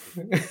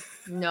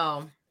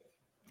 No.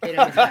 They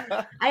don't.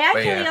 I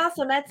actually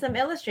also met some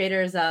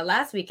illustrators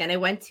last weekend. I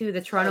went to the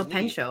Toronto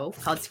pen show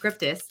called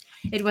Scriptus.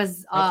 It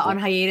was on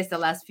hiatus the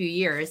last few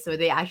years, so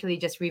they actually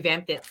just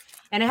revamped it.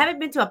 And I haven't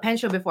been to a pen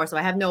show before, so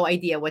I have no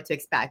idea what to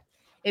expect.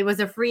 It was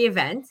a free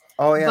event.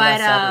 Oh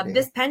yeah, but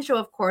this pen show,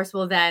 of course,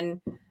 will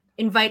then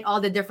invite all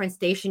the different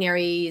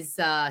stationaries,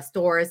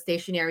 stores,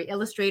 stationery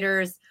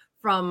illustrators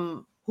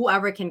from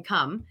whoever can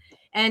come.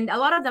 And a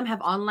lot of them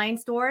have online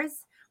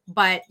stores.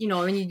 But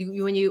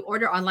when you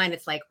order online,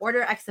 it's like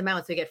order X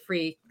amount so you get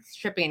free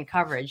shipping and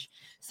coverage.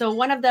 So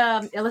one of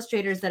the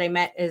illustrators that I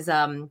met is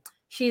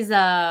she's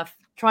a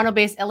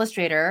Toronto-based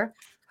illustrator.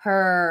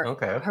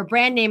 Her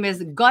brand name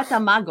is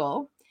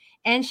Gotamago,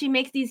 and she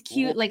makes these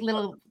cute like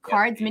little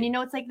cards, mini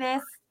notes like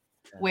this,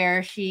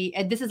 where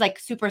this is like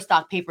super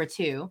stock paper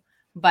too,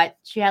 but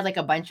she had like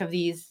a bunch of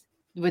these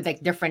with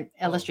like different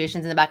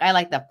illustrations in the back. I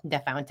like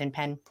the fountain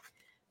pen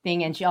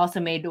thing, and she also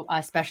made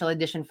a special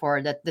edition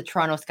for the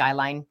Toronto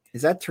skyline.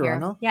 Is that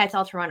Toronto? Here. Yeah, it's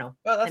all Toronto.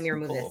 Oh, let me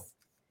remove this.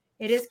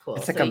 It is cool.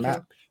 It's like a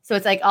map. So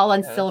it's like all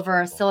on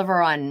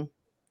silver on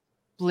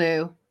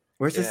blue.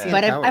 Where's the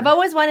But I've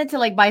always wanted to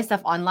like buy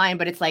stuff online,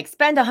 but it's like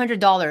spend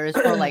 $100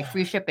 for like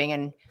free shipping,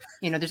 and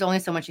there's only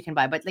so much you can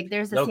buy. But like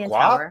there's the CN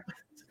Tower.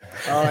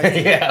 Oh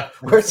yeah.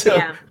 Where's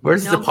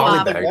the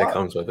poly bag that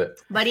comes with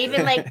it? But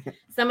even like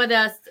some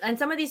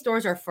of these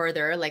stores are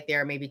further, like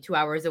they're maybe 2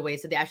 hours away,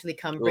 so they actually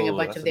come bring a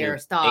bunch of their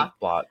stock.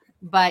 But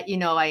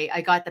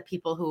I got the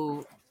people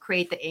who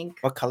create the ink.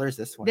 What color is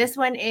this one? This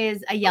one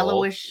is a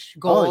yellowish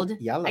gold.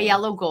 Yellow. A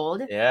yellow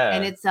gold. Yeah.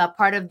 And it's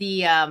part of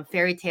the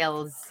fairy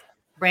tales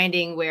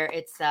branding, where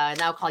it's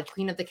now called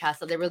Queen of the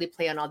Castle. They really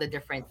play on all the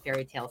different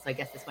fairy tales. So I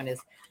guess this one is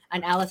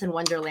an Alice in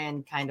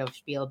Wonderland kind of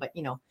spiel, but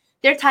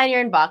they're tinier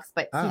in box,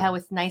 but see how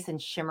it's nice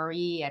and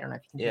shimmery. I don't know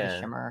if you can see the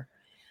shimmer,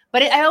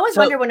 but I always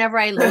wonder whenever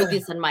I load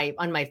this on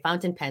my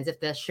fountain pens if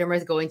the shimmer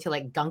is going to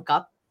like gunk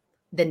up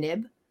the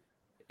nib.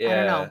 Yeah. I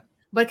don't know,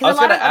 but I was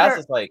gonna ask,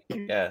 it's like,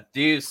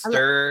 do you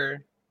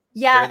stir?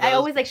 Yeah, I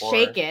always like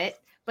shake it.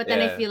 But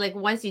then I feel like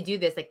once you do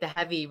this, like the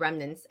heavy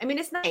remnants, I mean,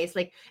 it's nice.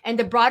 Like, and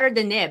the broader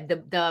the nib,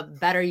 the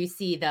better you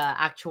see the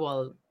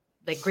actual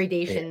like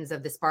gradations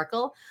of the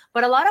sparkle.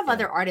 But a lot of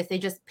other artists, they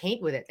just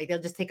paint with it. Like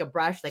they'll just take a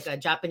brush, like a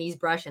Japanese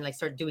brush, and like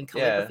start doing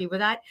calligraphy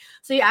with that.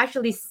 So you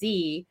actually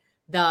see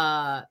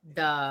the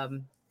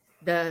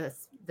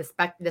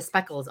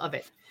speckles of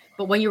it.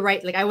 But when you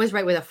write, like I always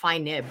write with a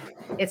fine nib,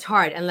 it's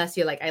hard unless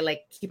you I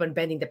keep on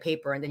bending the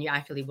paper, and then you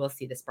actually will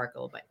see the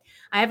sparkle. But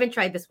I haven't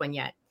tried this one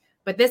yet.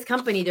 But this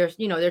company,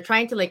 they're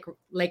trying to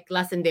like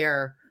lessen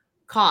their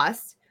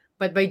costs,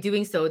 but by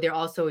doing so, they're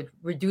also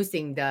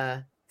reducing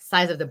the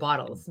size of the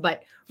bottles.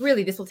 But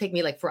really, this will take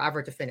me like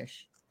forever to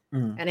finish,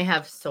 and I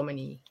have so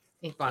many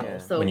ink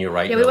bottles. So when you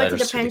write your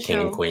letters to the king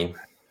and queen,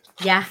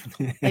 yeah,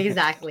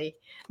 exactly.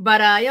 But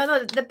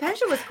the pen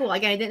show was cool.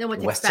 Again, I didn't know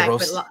what to expect.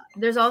 But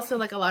there's also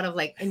like a lot of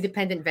like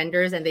independent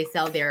vendors, and they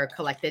sell their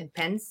collected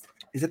pens.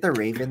 Is it the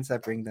Ravens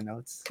that bring the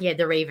notes? Yeah,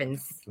 the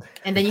Ravens.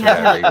 And then you have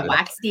to have like a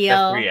wax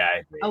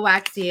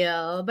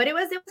seal. But it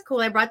was cool.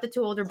 I brought the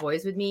 2 older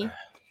boys with me.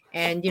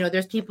 And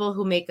there's people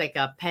who make like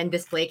a pen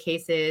display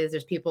cases.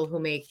 There's people who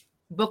make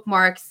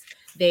bookmarks.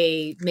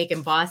 They make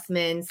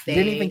embossments. You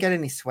didn't even get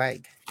any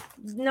swag.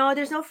 No,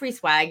 there's no free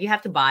swag. You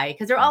have to buy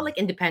because they're all like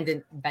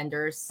independent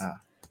vendors.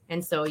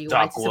 And so you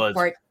want to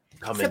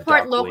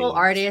support local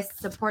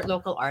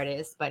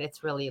artists, but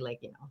it's really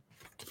like,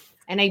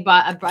 and I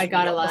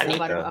got a lot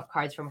of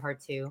cards from her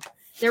too.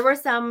 There were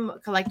some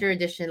collector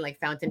edition like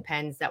fountain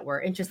pens that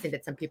were interesting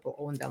that some people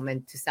own them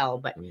and to sell,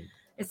 but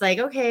it's like,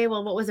 okay,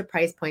 well, what was the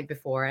price point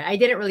before? I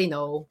didn't really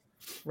know,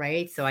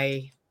 right? So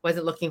I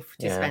wasn't looking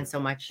to spend so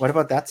much. What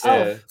about that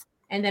stuff? Oh,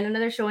 and then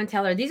another show and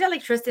teller. These are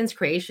like Tristan's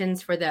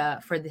creations for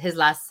his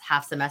last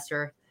half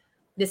semester.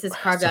 This is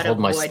carved out of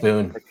wood.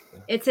 Spoon.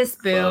 It's his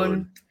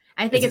spoon.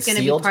 I think it's going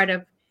to be part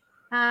of.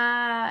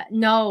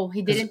 No,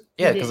 he didn't.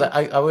 Yeah, because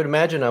I would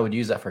imagine I would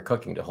use that for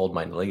cooking to hold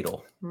my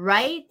ladle.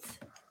 Right.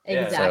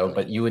 Exactly. So,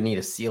 but you would need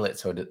to seal it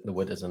so the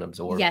wood doesn't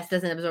absorb. Yes,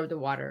 doesn't absorb the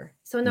water.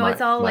 So no,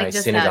 it's all like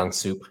just sinigang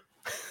soup.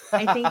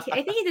 I think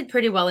he did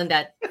pretty well in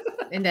that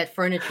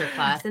furniture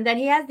class. And then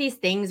he has these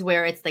things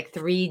where it's like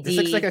 3D. This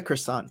looks like a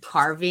croissant.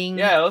 Carving.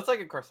 Yeah, it looks like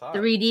a croissant.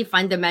 3D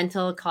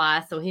fundamental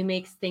class. So he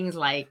makes things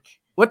like.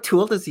 What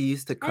tool does he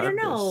use to carve? I don't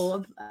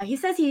know. He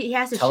says he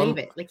has to shave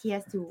it. Like he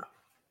has to.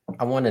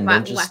 I want a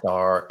Ninja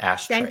Star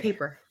ashtray.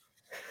 Sandpaper.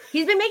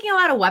 He's been making a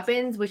lot of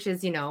weapons, which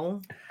is,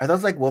 are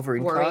those like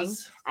Wolverine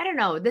claws? I don't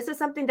know. This is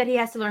something that he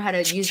has to learn how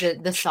to use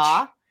the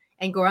saw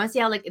and go around. See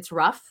how like it's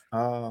rough.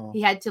 Oh.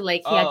 He had to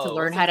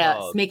learn how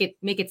to make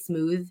it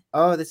smooth.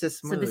 Oh, this is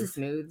smooth. So this is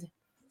smooth.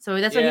 So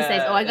that's what he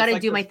says. Oh, I gotta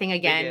do my thing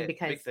again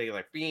because.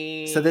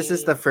 So this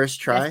is the first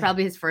try. That's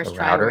probably his first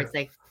try where it's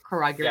like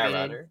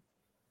corrugated.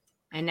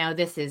 And now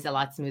this is a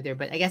lot smoother,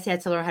 but I guess he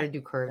had to learn how to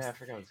do curves.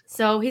 Yeah,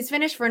 so he's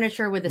finished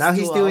furniture with a now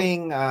stool. He's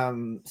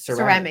doing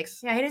ceramics.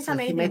 Yeah, he didn't tell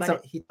me anything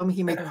about it. He told me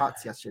he made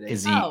pots yesterday.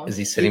 Is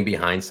he sitting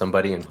behind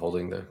somebody and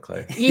holding the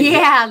clay?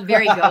 Yeah,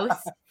 very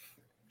ghost.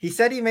 He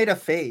said he made a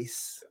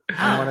face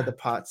on one of the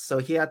pots, so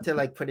he had to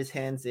like put his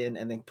hands in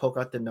and then poke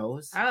out the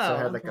nose. Oh, so it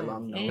had like a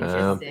long nose.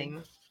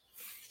 Interesting.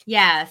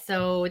 Yeah,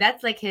 so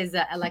that's like his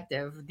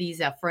elective.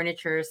 These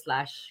furniture /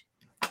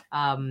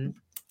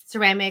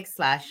 ceramics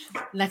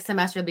 / next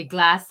semester will be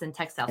glass and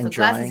textile. So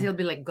glasses, he'll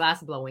be like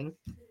glass blowing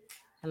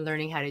and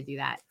learning how to do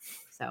that.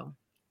 So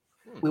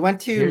we went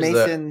to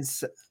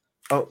Mason's.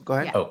 Oh, go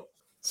ahead. Yeah. Oh,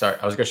 sorry.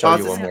 I was gonna show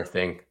you one more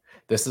thing.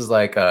 This is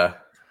like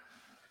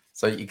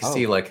so you can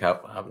see like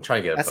how I'm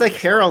trying to get. That's like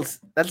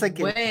Harold's. That's like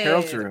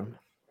Harold's room.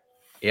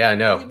 Yeah, I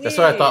know. That's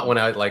what I thought when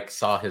I like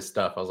saw his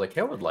stuff. I was like,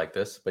 Harold would like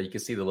this, but you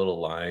can see the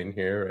little line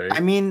here, right? I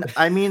mean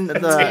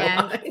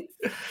the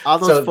all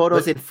those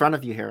photos in front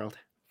of you, Harold.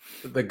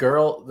 The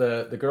girl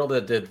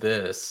that did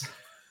this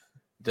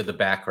did the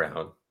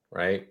background,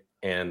 right?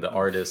 And the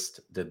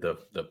artist did the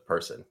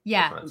person.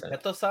 Yeah.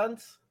 Beto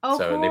Sans? Oh,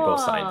 so cool. They both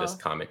signed this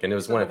comic, and it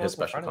was one of his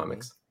special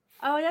comics.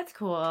 Oh, that's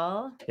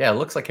cool. Yeah, it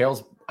looks like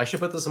Harold's. I should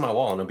put this on my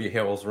wall, and it'll be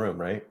Harold's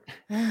room, right?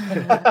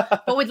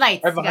 But with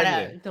lights. Right don't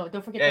forget the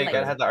lights. Yeah, you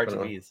gotta have the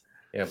RGBs.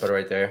 Yeah, put it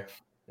right there.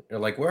 You're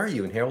like, where are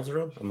you, in Harold's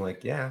room? I'm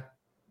like, yeah.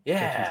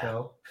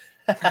 Yeah.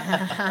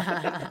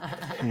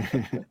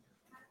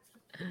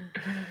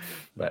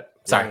 But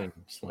sorry,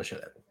 just want to show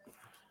that.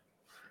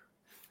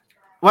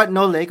 What?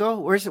 No Lego?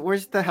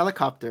 Where's the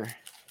helicopter?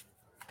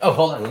 Oh,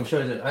 hold on. Let me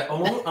show you. I'm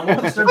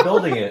almost done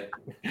building it.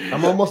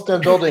 I'm almost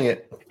done building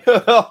it.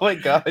 Oh my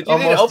god! You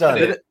almost done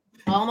it.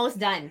 Almost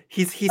done.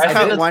 He's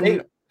cut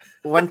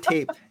one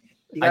tape.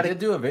 I did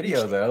do a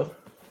video though.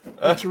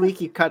 Each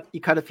week you cut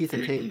a piece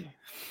of tape.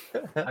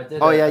 I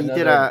did. You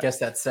did a guess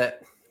that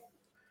set.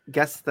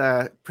 Guess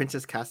the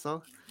Princess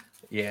Castle.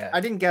 Yeah. I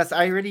didn't guess.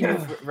 I already knew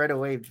right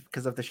away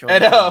because of the show. I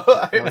know.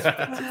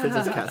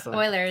 Princess Castle.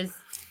 Spoilers.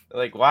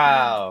 Like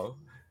wow.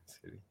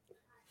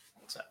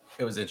 So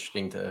it was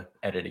interesting to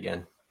edit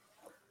again.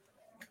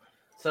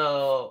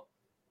 So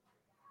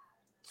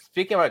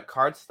speaking about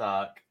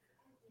cardstock,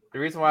 the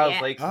reason why I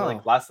was late, so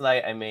like last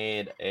night I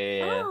made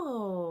a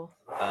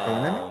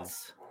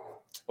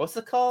what's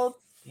it called?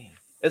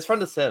 It's from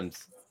The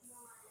Sims.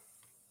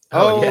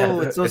 Oh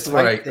yeah, it's those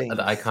white things.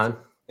 The icon.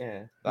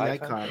 Yeah, the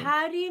icon.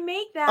 How do you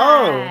make that?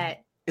 Oh,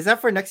 is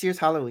that for next year's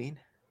Halloween?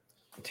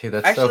 Dude,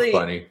 that's actually so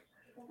funny.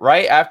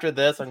 Right after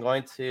this, I'm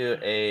going to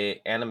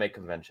a anime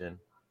convention.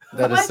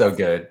 That is so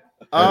good.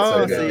 That's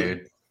so good,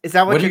 dude. Is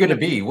that what are you gonna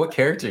be? What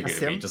character are you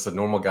gonna be? Just a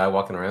normal guy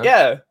walking around?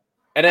 Yeah.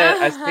 And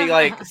then I speak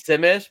like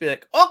Simish, be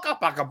like, that's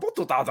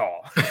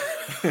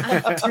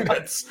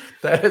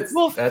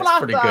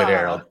pretty good,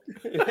 Harold.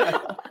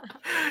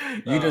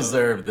 You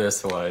deserve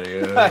this one.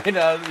 Yeah. I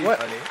know.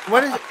 Funny.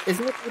 What is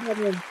it?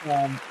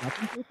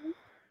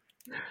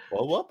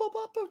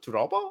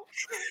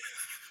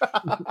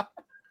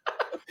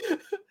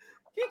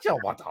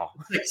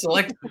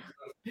 Select.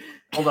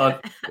 Hold on.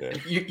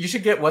 You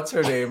should get what's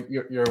her name?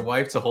 Your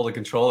wife to hold a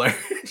controller.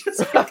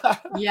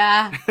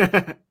 Yeah.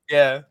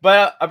 Yeah,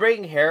 but I'm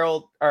bringing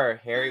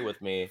Harry with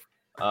me.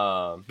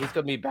 He's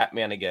gonna be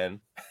Batman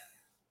again.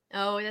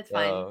 Oh, that's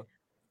fine.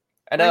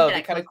 I know it'd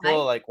be kind of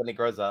cool, like when he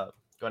grows up,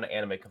 going to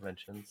anime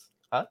conventions.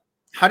 Huh?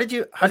 How did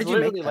you make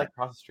that? Like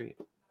across the street?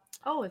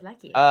 Oh,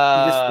 lucky. You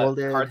just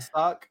folded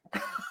cardstock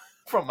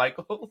from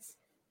Michael's.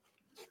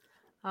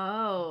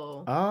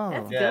 Oh,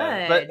 that's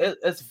good. But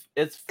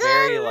it's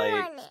very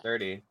like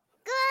sturdy.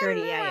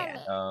 Sturdy,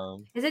 yeah.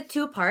 Is it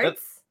 2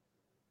 parts?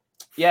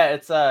 Yeah,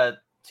 it's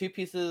 2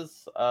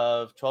 pieces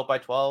of 12 by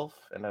 12,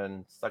 and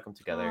then stuck them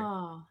together.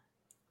 Oh,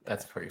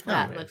 that's pretty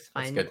fun. That looks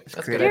fun. That's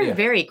good. They're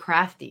very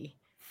crafty.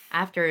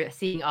 After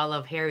seeing all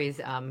of Harry's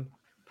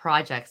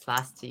projects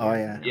last year. Oh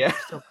yeah, yeah,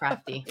 so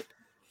crafty.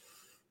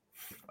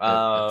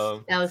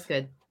 That was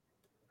good.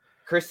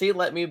 Chrissy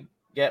let me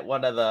get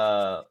one of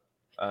the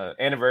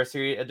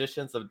anniversary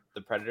editions of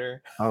the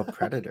Predator. Oh,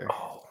 Predator.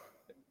 Oh,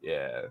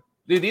 yeah,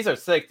 dude, these are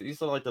sick.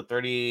 These are like the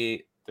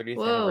 30th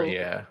anniversary.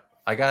 Yeah,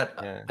 I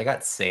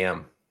got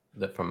Sam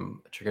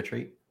from Trick or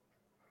Treat.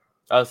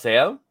 Oh,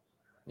 Sam?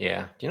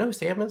 Yeah. Do you know who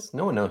Sam is?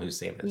 No one knows who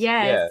Sam is.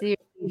 Yes, yeah.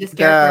 The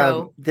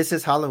Scarecrow. This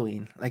is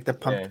Halloween, like the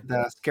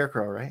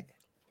Scarecrow, right?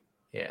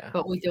 Yeah.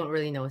 But we don't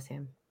really know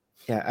Sam.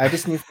 Yeah, I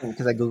just knew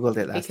because I googled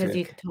it last week. Because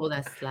you told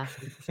us last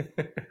week.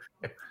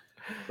 But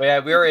yeah,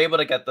 we were able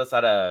to get this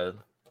at a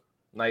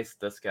nice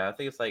discount. I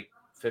think it's like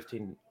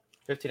 $15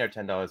 or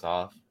 $10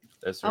 off.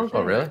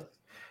 Oh, really?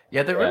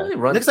 Yeah, they really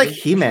run. Looks like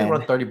He-Man.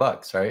 Run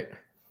 $30, right?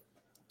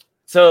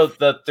 So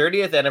the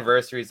 30th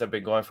anniversaries have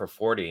been going for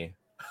 40.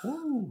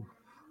 Ooh.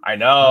 I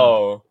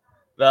know.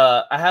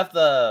 I have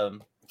the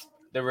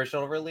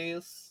original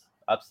release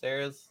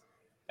upstairs.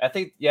 I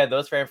think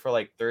those ran for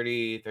like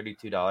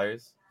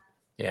 $32.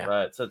 Yeah.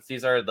 But since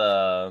these are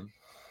the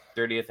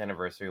 30th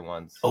anniversary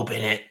ones. Open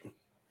it.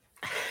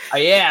 I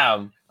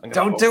am.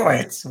 Don't do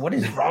it. What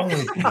is wrong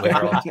with you,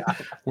 Harold?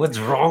 What's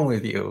wrong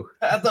with you?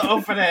 I have to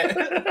open it.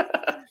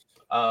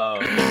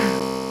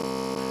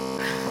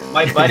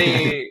 My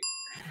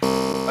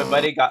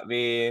buddy got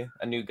me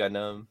a new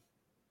Gundam.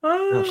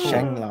 Oh,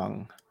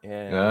 Shenlong.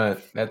 Yeah.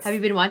 Have you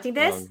been wanting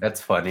this?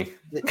 That's funny.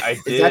 I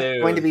do. Is that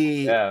going to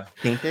be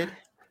painted?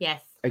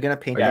 Yes. Are you gonna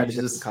paint it? Are you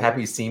just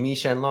happy see me,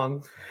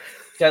 Shenlong?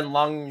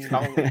 Shenlong.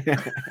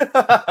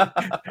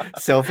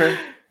 Silver.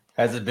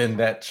 Has it been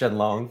that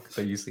Shenlong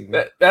that you see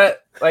me?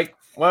 That like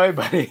my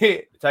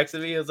buddy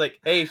texted me. He was like,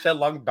 "Hey,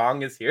 Shenlong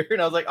Dong is here,"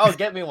 and I was like, "Oh,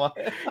 get me one."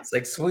 It's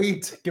like,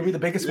 sweet, give me the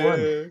biggest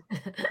one.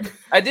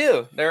 I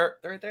do. They're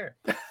right there.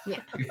 Yeah,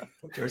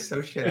 they're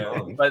so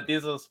Shenlong. But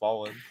these are the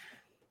small ones.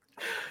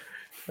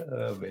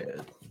 Oh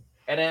man.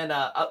 And then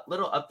a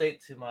little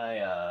update to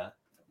my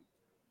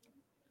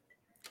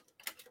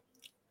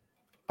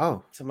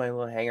to my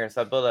little hangar.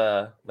 So I built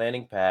a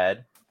landing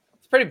pad.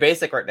 It's pretty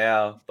basic right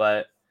now,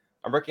 but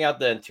I'm working out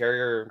the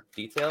interior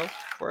details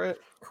for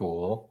it.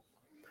 Cool.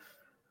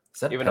 Is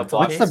that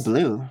what's the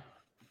blue?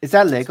 Is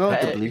that Lego?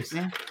 The blue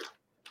thing?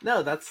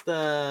 No, that's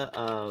the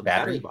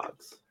battery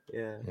box.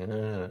 Yeah.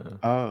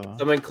 Oh. So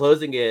I'm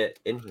enclosing it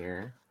in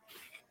here.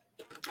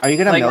 Are you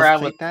gonna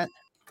melt plate that?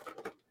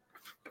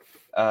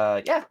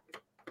 Yeah.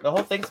 The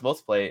whole thing's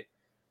most plate.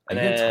 And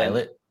then tile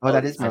it. Oh,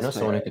 that is. I know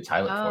someone who could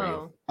tile it for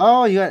you.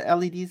 Oh, you got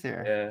LEDs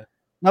there. Yeah.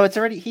 No, it's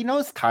already. He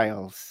knows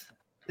tiles.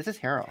 This is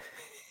Harold.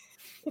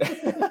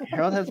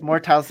 Harold has more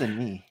tiles than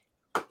me.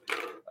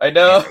 I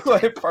know.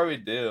 I probably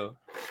do.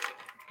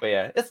 But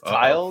yeah, it's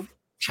tiled.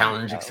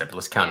 Challenge accepted.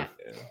 Let's count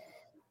it.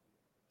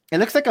 It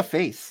looks like a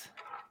face.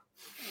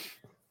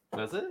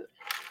 Does it?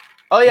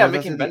 Oh yeah,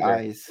 making the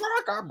eyes. The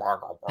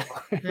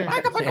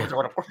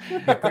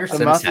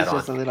mouth is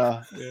just a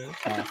little.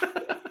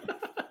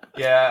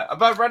 Yeah, I'm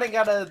about running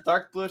out of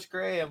dark bluish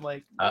gray. I'm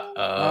like,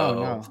 oh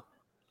no.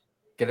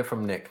 Get it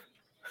from Nick.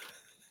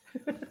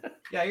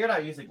 Yeah, you're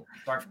not using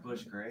dark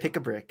bluish gray. Pick a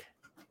brick.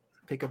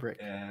 Pick a brick.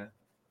 Yeah.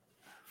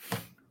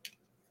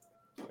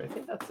 I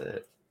think that's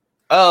it.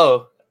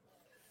 Oh,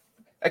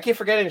 I keep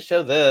forgetting to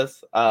show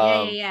this.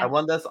 I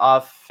won this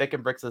off Fick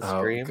and Bricks'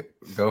 stream.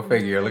 Go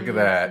figure. Look at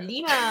that.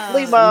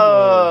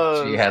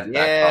 Limo. She had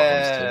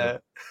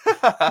back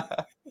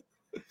problems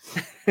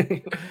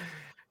too.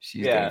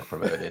 She's getting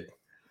promoted.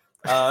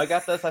 I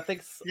got this. I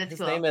think his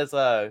name is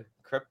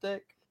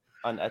Cryptic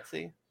on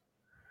Etsy.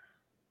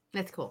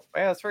 That's cool. Oh,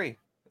 yeah, it's free.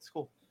 It's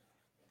cool.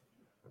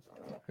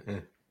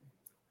 It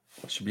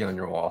should be on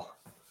your wall.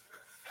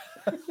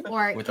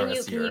 Or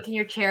can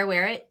your chair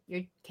wear it?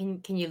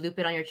 Can you loop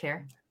it on your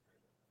chair?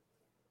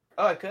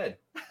 Oh, I could.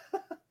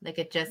 Like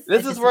it just.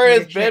 This is where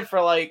it's been for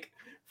like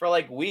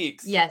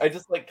weeks. Yes. I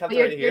just like come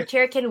right here. Your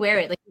chair can wear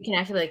it. Like you can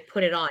actually like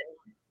put it on.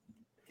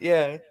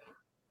 Yeah.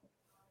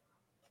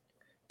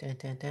 Dun,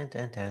 dun, dun,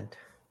 dun, dun.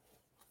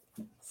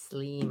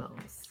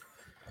 Slimos.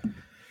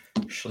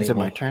 Is it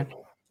my turn?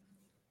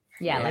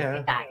 Yeah,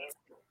 like that.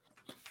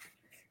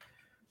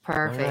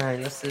 Perfect. All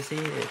right, this is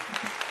it.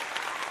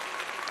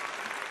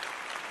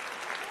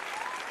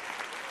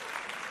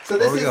 So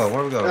this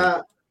Where we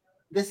go?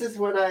 This is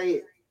what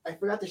I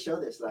forgot to show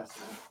this last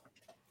time.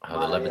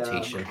 Oh, the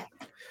levitation.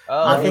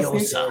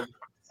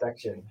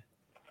 Section.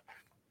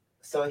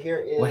 So here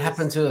is. What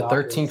happened to the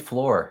 13th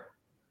floor?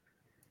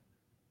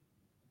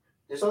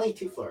 There's only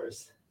 2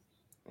 floors.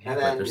 Yeah,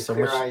 and then there's so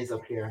clear much... eyes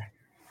up here.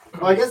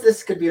 Oh, I guess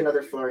this could be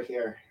another floor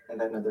here, and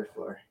then another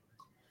floor.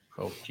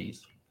 Oh,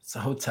 jeez. It's a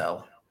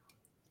hotel.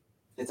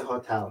 It's a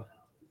hotel.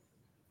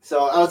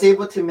 So I was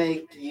able to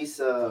make use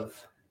of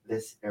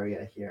this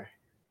area here.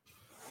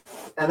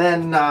 And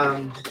then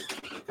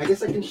I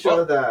guess I can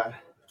show the...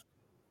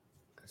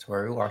 That's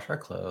where we wash our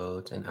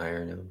clothes and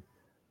iron them.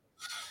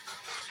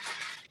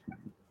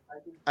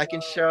 I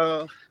can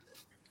show...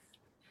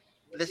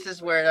 This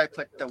is where I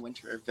put the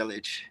winter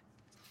village.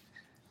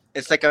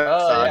 It's like a...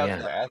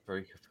 That's where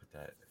you could put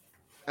that.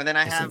 And then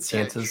I have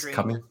Santa's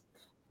coming.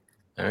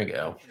 There we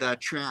go. The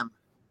tram.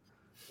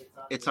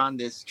 It's on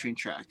this train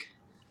track.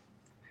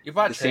 You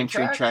bought the same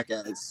train track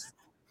as...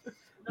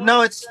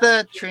 No, it's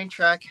the train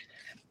track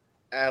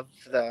of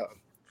the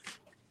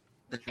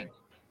thing.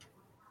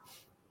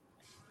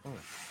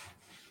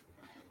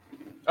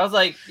 I was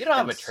like, you don't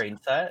have a train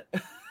set.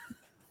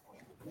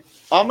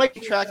 All my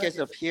track is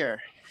up here.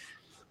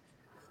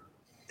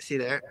 See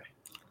there?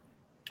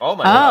 Oh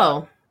my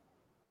god.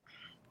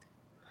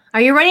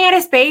 Are you running out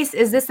of space?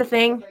 Is this the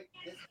thing?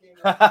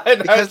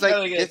 Because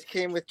this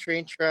came with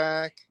train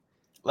track.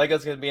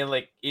 Lego's gonna be in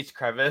like each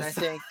crevice.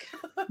 I think.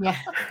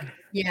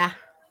 Yeah.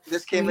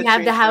 This came we with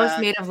have the house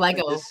track, made of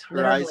Lego. This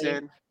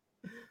horizon.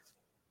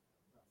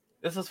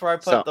 This is where I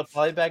put the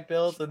polybag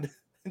builds and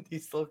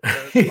these little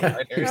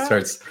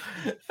starts.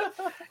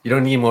 You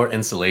don't need more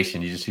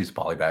insulation. You just use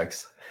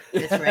polybags.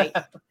 That's right.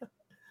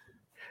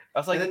 I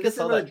was like, you can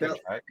sell that train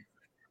track.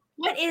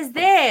 What is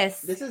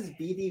this? This is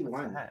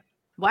BD1.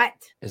 What?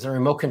 Is there a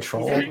remote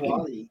control? It's like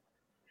Wally.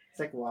 It's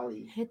like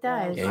Wally. It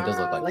does. Yeah, he does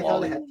look like Like Wally. all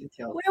the head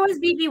details. Where was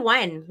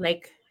BB1?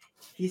 Like,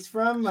 he's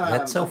from.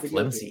 That's so a video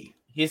flimsy. game.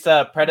 He's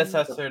a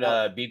predecessor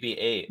to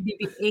BB-8.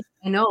 BB8,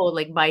 I know,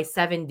 like by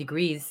 7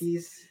 degrees.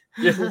 He's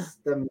Yeah.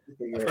 just the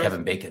figure.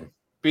 Kevin Bacon.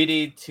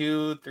 BD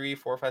 2, 3,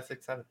 4, 5,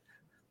 6, 7.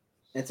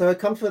 And so it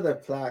comes with a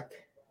plaque,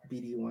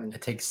 BD1.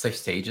 It takes 6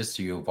 stages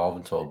to evolve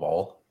into a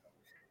ball.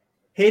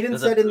 Hayden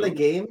Does said it in the move?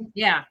 game,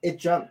 Yeah. it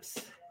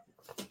jumps.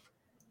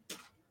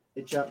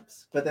 It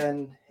jumps, but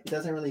then it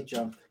doesn't really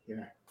jump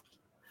here.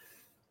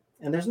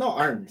 And there's no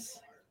arms.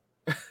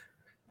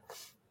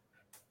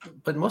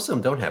 But most of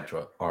them don't have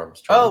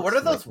arms. Oh, Travis. what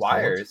are those Like,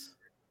 wires?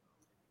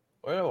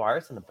 What are the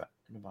wires in the back?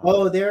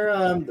 Oh, they're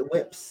the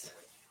whips.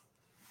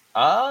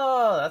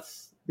 Oh,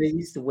 that's They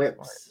use the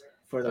whips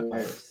for the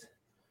wires.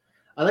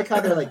 I like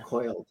how they're like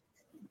coiled.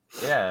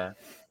 yeah.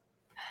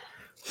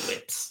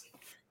 Whips.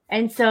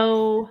 And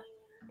so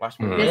Watch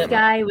me. this whip.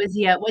 guy was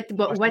what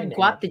Watch me name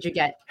guap it. did you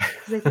get?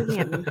 He's like looking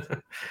at me.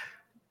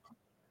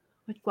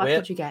 What guap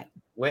Whip. did you get?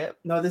 Whip.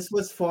 No, this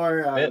was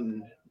for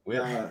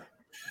Whip.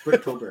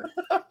 Bricktober.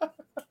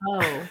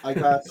 Oh. I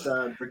got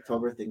the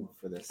Bricktober thing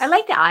for this. I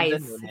like the eyes.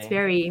 Then It's Renee.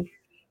 very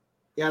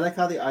Yeah, I like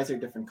how the eyes are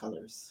different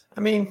colors.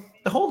 I mean,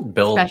 the whole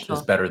build Special.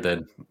 is better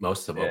than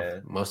most of them. Yeah.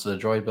 Most of the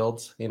droid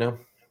builds, you know.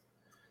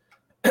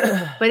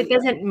 but it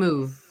doesn't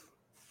move.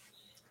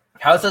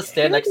 How does it I feel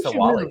stand like next it to should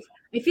Wally? move.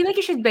 I feel like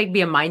it should like be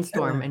a mind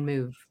storm and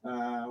move.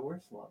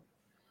 Where's one?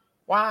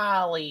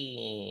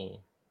 Wally.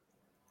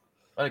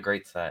 What a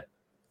great set.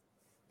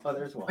 Oh,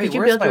 there's one. Wait, Did you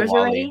where's build my yours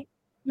Wally? already?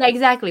 Yeah,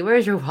 exactly.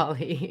 Where's your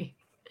Wally?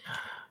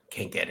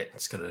 Can't get it.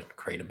 It's gonna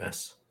create a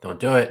mess. Don't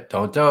do it.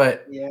 Don't do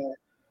it. Yeah.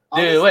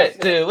 Do it,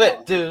 do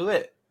it, do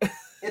it.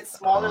 It's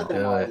smaller than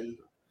Do it. Wally.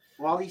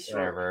 Wally's short.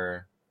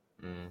 Whatever.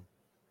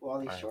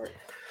 Wally's Fine. short.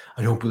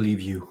 I don't believe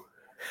you.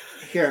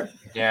 Here,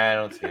 Yeah, I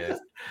don't see it.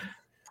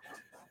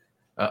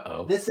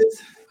 Uh this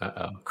is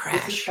oh. this is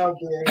Crash. how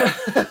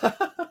big.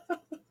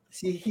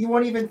 See, he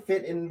won't even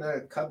fit in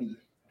the cubby,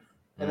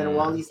 and then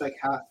Wally's like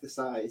half the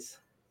size.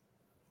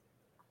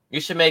 You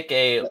should make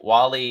a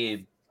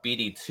Wally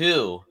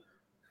BD2.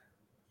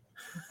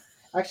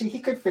 Actually, he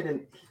could fit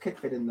in. He could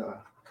fit in the Oh,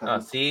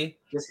 cubby. see?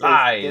 Just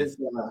Lies.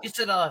 You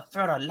should have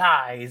thrown out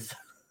lies.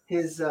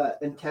 his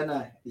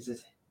antenna is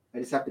just. I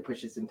just have to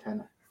push his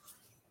antenna.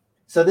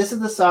 So this is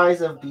the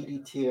size of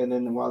BD2, and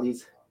then the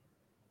Wally's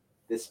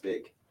this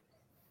big,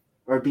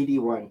 or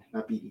BD1,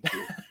 not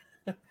BD2.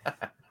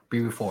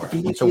 BB4.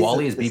 BB3 So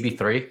Wally is is this-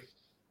 BB3.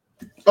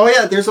 Oh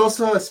yeah, there's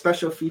also a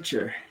special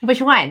feature.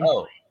 Which one?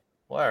 Oh,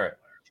 where?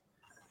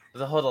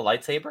 Does it hold a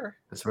lightsaber?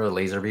 That's where the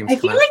laser beams I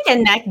come feel out. like the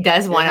neck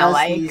does It want to has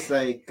like. these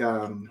like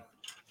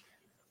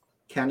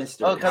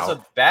canisters. Oh, because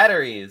of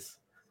batteries.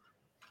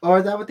 Oh,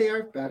 is that what they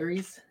are?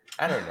 Batteries?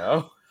 I don't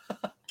know.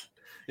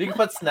 You can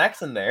put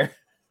snacks in there.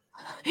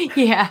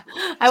 Yeah,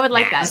 I would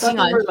like I that. thought Hang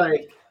they on. were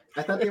like.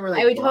 I thought they were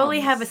like. I would totally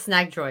bombs. have a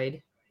snack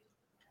droid.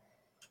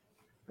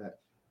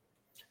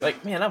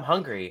 Like, man, I'm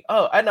hungry.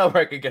 Oh, I know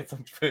where I could get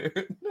some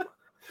food.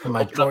 From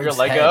my Open up your droid's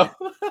Lego. head.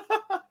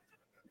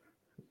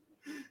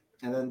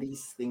 And then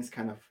these things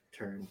kind of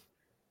turn.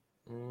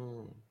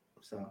 Mm.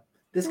 So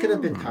this could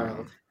have been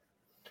tiled.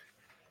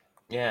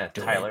 Yeah,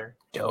 Do it. Tyler.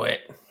 Do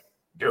it.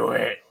 Do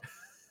it.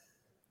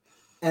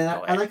 And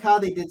I like how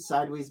they did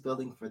sideways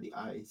building for the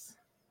eyes.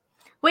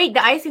 Wait,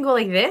 the eyes can go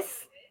like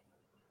this,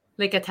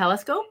 like a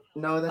telescope.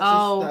 No, that's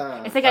Oh,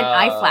 just. it's like an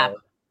eye Oh. flap,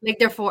 like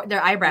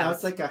their eyebrows. No,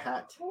 it's like a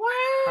hat. Or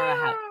a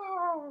hat.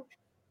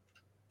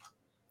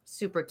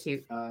 Super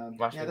cute.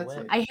 Watch Yeah, me that's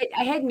win. it.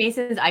 I had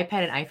Mason's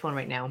iPad and iPhone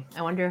right now.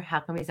 I wonder how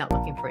come he's not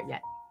looking for it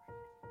yet.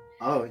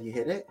 Oh, you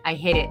hit it? I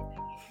hit it.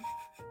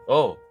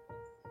 Oh,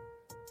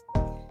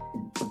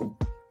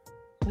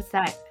 What's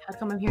that? How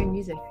come I'm hearing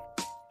music?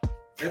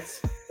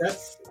 That's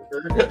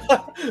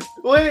Errvin.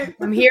 wait.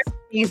 I'm hearing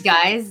things,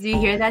 guys. Do you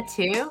hear that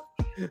too?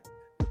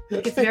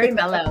 Like, it's very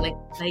mellow. Like.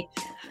 Welcome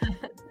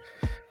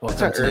what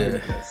to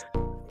Errvin is.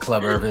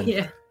 Club Errvin.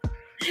 Yeah.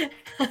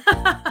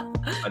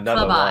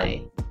 Another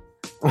Bye-bye.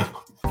 one.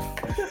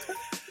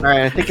 All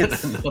right, I think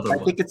it's. Another I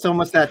one. think it's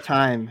almost that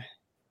time.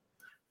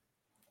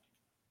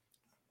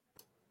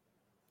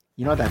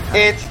 You know that time.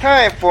 It's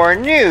time for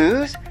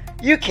news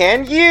you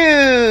can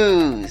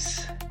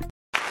use.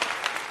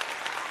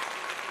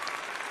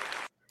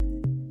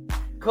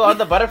 Cool, I'm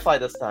the butterfly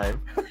this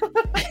time.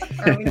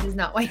 Erwin does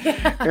not want.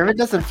 Errvin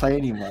doesn't play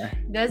anymore.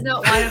 Does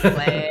not want to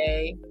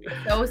play.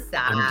 So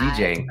sad. I'm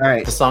DJing. All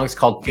right. The song's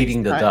called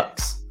Feeding the Hi.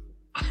 Ducks.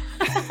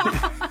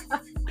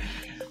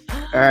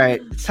 All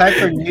right, it's time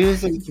for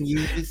news that you can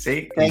use.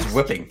 See? Thanks. He's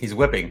whipping. He's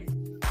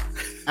whipping.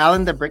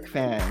 Alan the Brick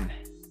Fan.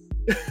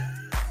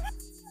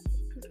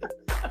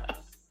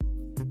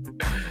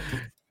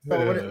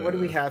 So what do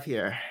we have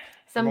here?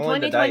 Some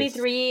Rolling the dice.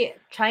 2023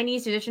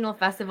 Chinese traditional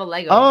festival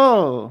Lego.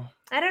 Oh,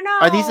 I don't know.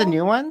 are these the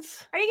new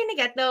ones? Are you gonna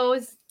get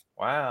those?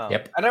 Wow.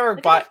 Yep. I never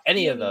Look bought how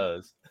any of cute.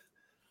 those.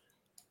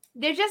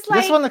 They're just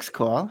like this one looks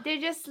cool. They're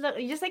just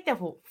like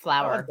the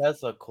flower. Oh, it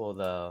does look cool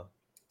though.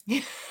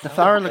 The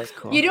flower looks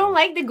cool. You don't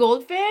like the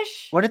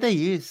goldfish? What did they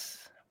use?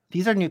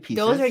 These are new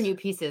pieces. Those are new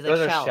pieces, like Those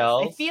are shells.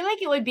 shells? I feel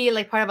like it would be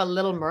like part of a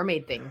Little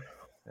Mermaid thing.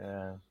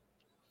 Yeah.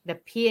 The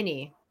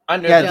peony.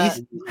 Yeah,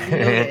 these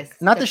lotus,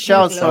 not the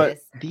shells, but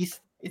lotus. these.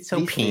 It's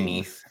so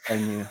peeny. Are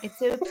new. It's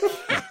so.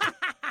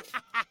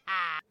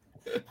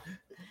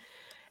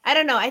 I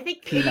don't know. I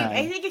think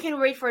you can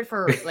wait for it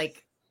for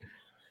like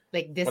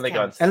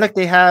discounts. And look,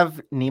 they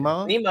have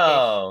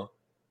Nemo.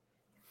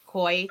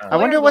 Koi. I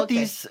wonder what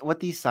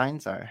these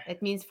signs are.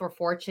 It means for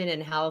fortune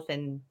and health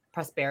and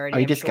prosperity. Are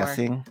you just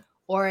guessing?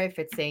 Or if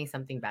it's saying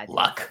something bad.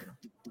 Luck.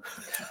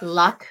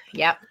 Luck.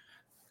 Yep.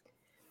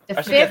 The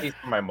I should get these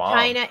fifth for my mom.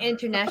 China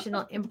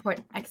International Import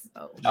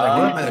Expo. What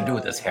am I gonna do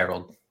with this,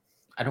 Harold?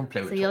 I don't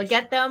play with. So you'll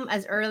get them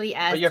as early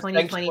as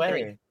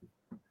 2023.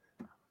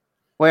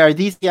 Wait, are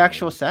these the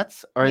actual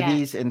sets, or are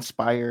these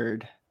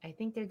inspired? I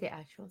think they're the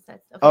actual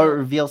sets. Okay. Oh,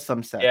 reveal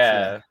some sets.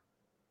 Yeah.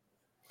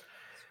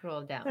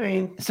 Scroll down. I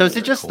mean, so is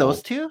it just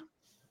those two?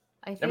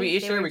 I mean,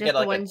 each year we get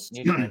like a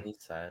new Chinese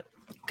set.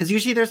 Because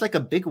usually there's like a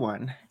big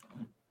one.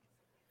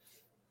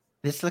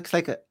 This looks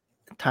like a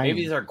tiny.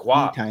 Maybe these are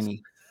guaps.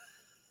 Tiny.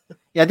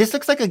 Yeah, this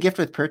looks like a gift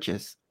with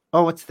purchase.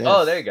 Oh, what's this?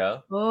 Oh, there you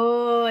go.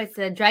 Oh, it's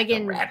a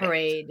dragon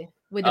parade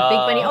with a big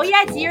bunny. Oh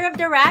yeah, it's Year of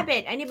the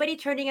Rabbit. Anybody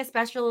turning a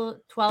special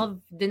 12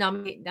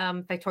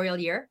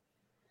 factorial year?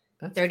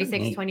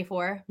 36,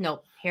 24.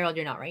 No, Harold,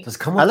 you're not right. Does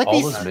come with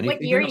all those mini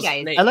What year are you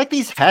guys? I like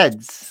these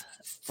heads.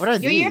 What are Your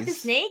these? Year of the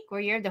Snake or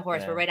Year of the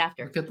Horse? We're right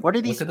after. What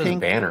are these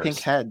pink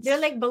heads? They're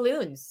like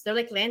balloons. They're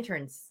like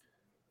lanterns.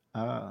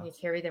 Oh. You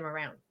carry them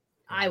around,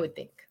 I would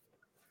think.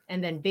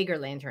 And then bigger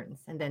lanterns.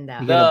 And then you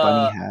get a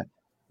bunny hat.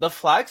 The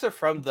flags are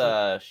from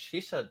the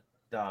Shisha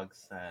Dog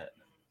set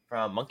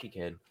from Monkey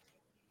Kid.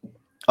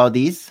 Oh,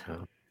 these?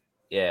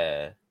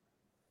 Yeah.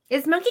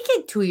 Is Monkey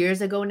Kid 2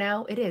 years ago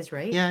now? It is,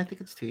 right? Yeah, I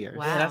think it's 2 years.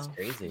 Wow. Yeah, that's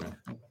crazy.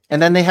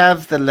 And then they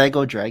have the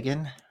Lego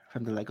Dragon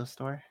from the Lego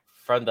store.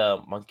 From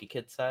the Monkey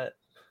Kid set.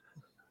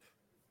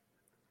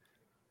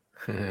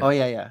 Oh,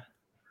 yeah.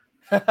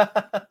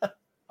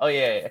 Oh,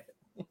 yeah.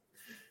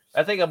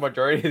 I think a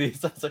majority of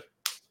these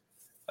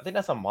I think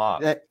that's a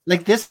mock.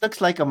 Like this looks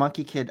like a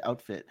Monkey Kid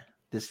outfit.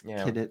 This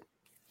kid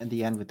at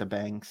the end with the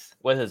bangs.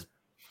 With his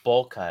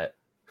bowl cut.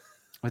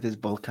 With his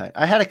bowl cut.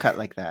 I had a cut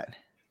like that.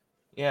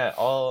 Yeah,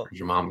 all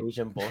your mom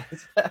Asian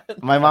boys.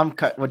 My mom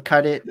would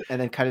cut it and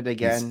then cut it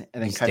again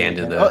and then cut it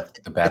again.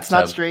 The bathtub. It's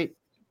not straight.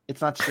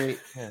 It's not straight.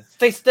 Yeah.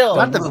 Stay still.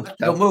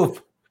 Don't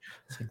move.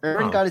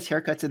 Errvin got his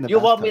haircuts in the You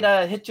bathtub. want me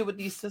to hit you with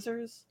these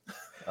scissors?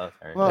 Oh,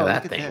 sorry. Whoa,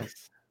 that look at thing.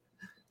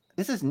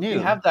 This is new. You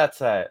have that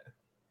set.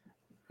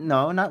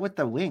 No, not with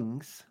the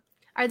wings.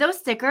 Are those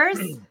stickers?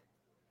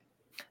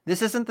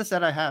 This isn't the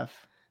set I have.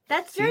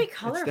 That's very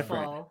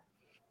colorful.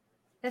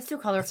 That's too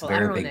colorful. I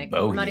don't know, Nick.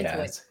 I'm not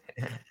into it.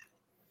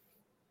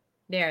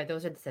 There,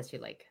 those are the sets you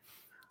like.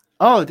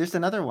 Oh, there's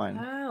another one.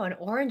 Oh, an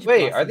orange.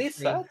 Wait, are these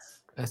tree.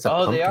 sets? That's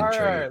a they are.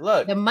 tree.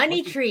 Look, The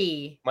money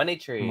tree. Money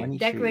tree.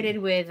 Decorated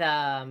with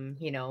money.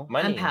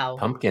 ampao.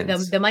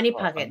 Pumpkins. The money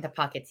pocket, the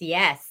pockets.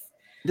 Yes.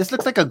 This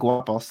looks like a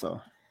guap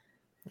also.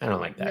 I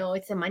don't like that. No,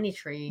 it's a money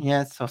tree.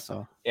 Yeah, it's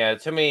so. Yeah,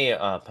 too many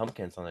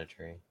pumpkins on the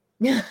tree.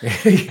 Yeah.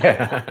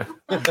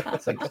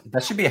 It's like,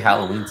 that should be a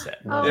Halloween set.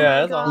 Oh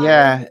Yeah,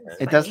 Yeah,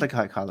 it does look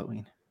like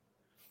Halloween.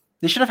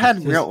 They should have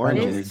had real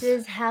oranges. This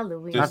is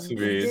Halloween. This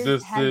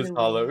is Halloween.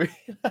 Halloween.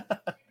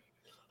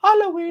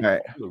 Halloween.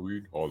 Right.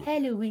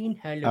 Halloween.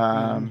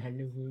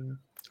 Halloween.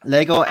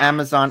 Lego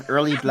Amazon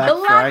early Black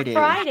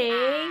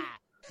Friday.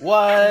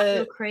 What?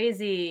 So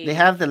crazy. They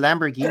have the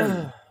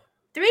Lamborghini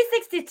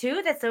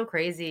 $362. That's so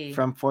crazy.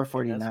 from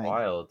 $449. That's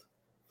wild.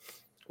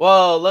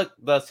 Whoa, look,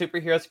 the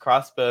superheroes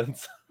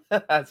crossbones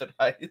as it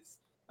hides.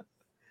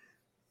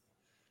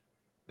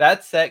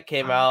 That set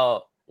came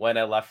out when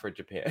I left for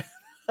Japan.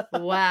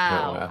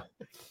 Wow.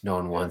 No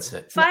one wants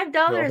it.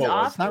 $5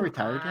 off. It's not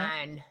retired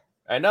yet.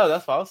 I know,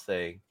 that's what I was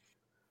saying.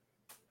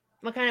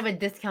 What kind of a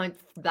discount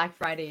Black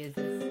Friday is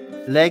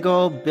this?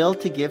 Lego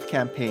Build to Give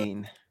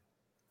campaign.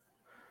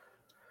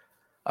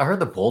 I heard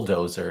the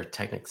bulldozer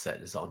Technic set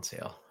is on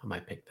sale. I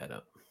might pick that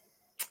up.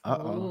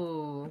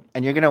 Ooh.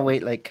 And you're gonna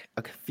wait like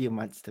a few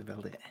months to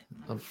build it.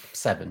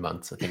 7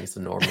 months, I think it's the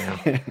norm now.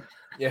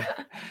 Yeah.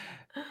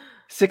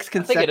 6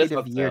 consecutive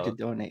on year sale. to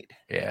donate.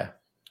 Yeah,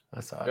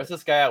 I saw There's it.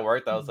 this guy at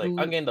work that was like,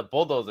 I'm getting the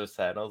bulldozer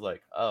set. And I was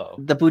like, oh.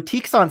 The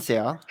boutique's on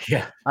sale.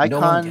 Yeah, no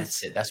one Icons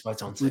gets it. That's why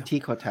it's on sale.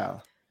 Boutique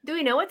Hotel. Do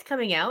we know what's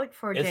coming out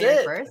for Is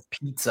January it? 1st?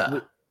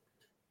 Pizza.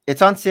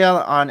 It's on sale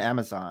on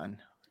Amazon.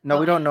 No,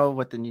 we Okay. don't know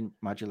what the new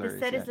modular The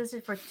set is is yet.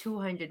 listed for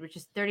 $200, which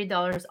is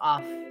 $30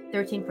 off,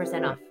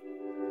 13% off.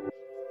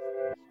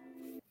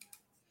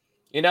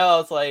 You know, I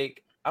was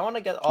like, I want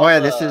to get all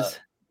this is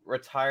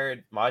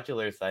retired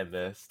modulars I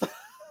missed.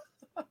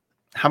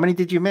 how many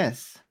did you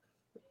miss?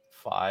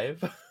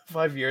 5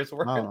 years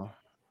worth. Oh,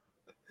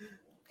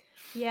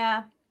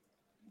 Yeah.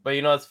 But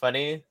you know what's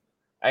funny?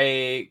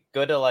 I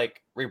go to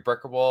like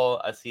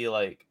Rebrickable. I see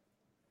like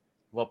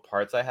what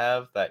parts I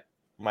have that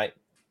might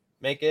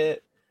make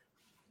it.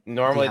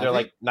 Normally they're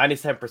like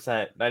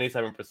 97%,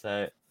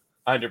 97%,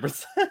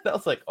 100%. I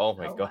was like, oh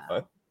my god.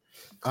 Wow.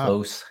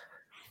 Close.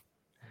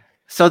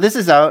 So this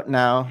is out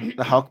now,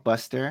 the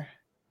Hulkbuster.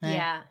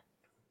 Yeah.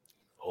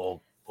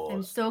 Oh,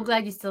 I'm so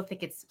glad you still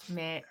think it's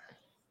meh.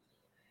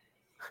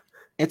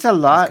 It's a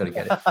lot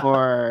Get it.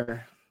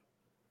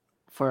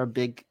 for a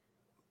big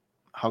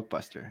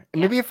Hulkbuster. Yeah.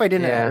 Maybe if I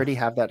didn't already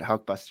have that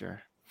Hulkbuster.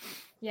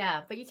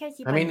 Yeah, but you can't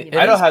keep. I mean,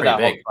 I don't have pretty that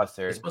big.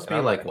 Hulkbuster. It's supposed to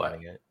be like what?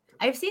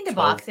 I've seen the 12.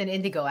 box in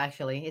Indigo.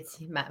 Actually, it's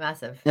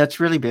massive. That's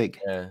really big.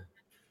 Yeah.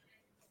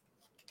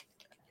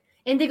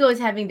 Indigo is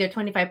having their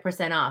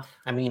 25% off.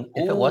 I mean,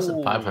 if it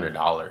wasn't $500,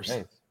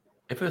 nice.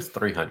 if it was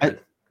 $300,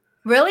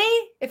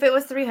 Really? If it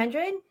was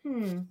 300,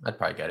 I'd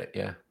probably get it.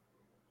 Yeah,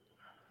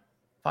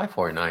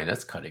 $549.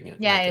 That's cutting it.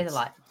 Yeah, Like, it is a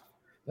lot.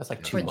 That's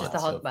like 2 For months.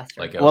 just a of, Hulkbuster.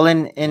 like, Well,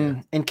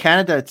 in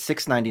Canada it's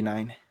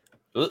 $699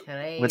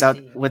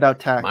 without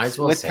tax. Might as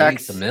well with say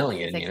tax, it's $1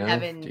 million. It's like you know,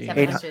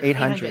 700.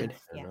 800.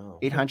 Yeah.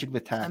 800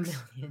 with A tax.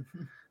 million.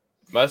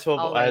 Might as well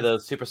buy Always. the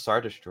Super Star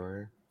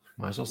Destroyer.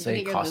 Might as well You say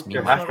can it get cost me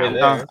your You're Loop money.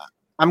 halfway there.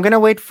 I'm gonna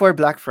wait for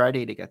Black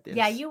Friday to get this.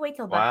 Yeah, you wait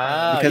till Black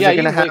Wow. Because Friday.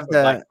 they're gonna you have wait for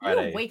Black You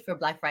Friday. wait for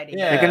Black Friday.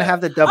 Yeah. They're gonna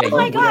have the double. Oh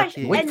my VIP. gosh!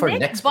 Wait and for Nick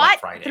next bought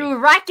Black Friday.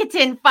 through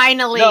Rakuten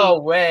finally. No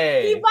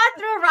way. He bought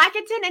through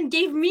Rakuten and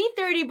gave me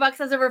 $30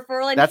 as a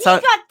referral, and That's he how-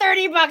 got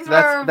 $30 for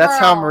a referral. That's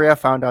how Maria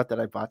found out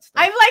that I bought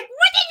stuff. I'm like,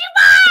 what did you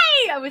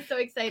buy? I was so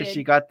excited. Because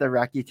she got the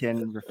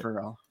Rakuten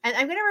referral. And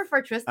I'm gonna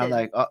refer Tristan. I'm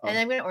like, and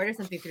I'm gonna order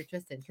something through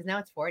Tristan because now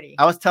it's 40.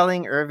 I was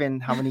telling Ervin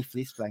how many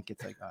fleece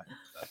blankets I got.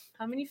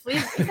 How many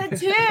fleas? He said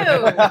 2.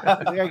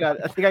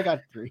 I think I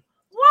got 3.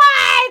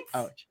 What?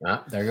 Ouch.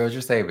 Ah, there goes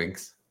your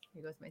savings.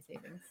 Here goes my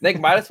savings. Nick,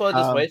 might as well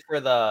just wait for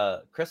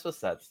the Christmas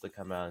sets to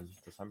come out in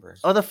December.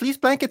 Oh, the fleece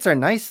blankets are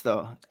nice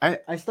though. I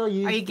still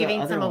use. Are you the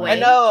giving other some one. away? I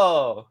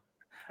know.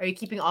 Are you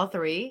keeping all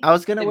 3? I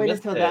was gonna I wait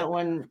missed until it. that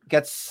one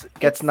gets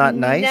It's not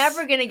nice.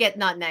 Never gonna get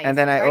not nice. And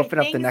then I Right? open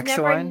up the Things next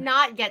never one.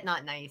 Not get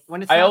not nice.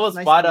 When it's I not almost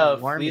nice bought and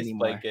a warm fleece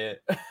anymore.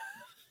 blanket.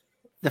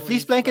 The Fleece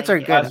fleece blankets are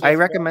blanket. good. I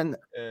recommend.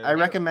 Yeah. I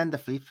recommend the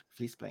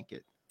fleece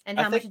blanket. And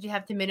I how much think- did you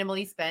have to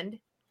minimally spend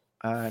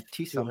 200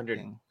 $200.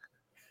 something.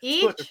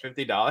 each?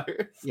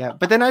 $250 Yeah,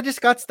 but then I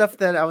just got stuff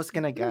that I was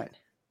gonna get.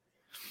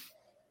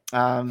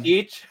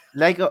 each.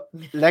 Lego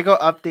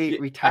update I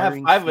have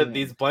retiring. 5 of soon.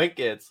 these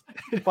blankets.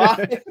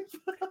 5.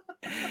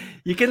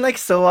 You can like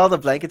sew all the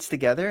blankets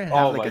together and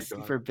have Oh like my a God.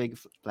 super big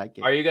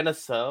blanket. Are you gonna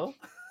sew?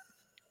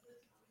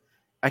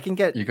 I can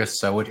get You go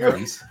sew it,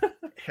 please.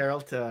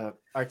 Harold to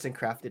arts and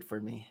craft it for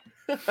me.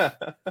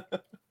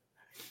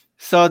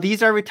 So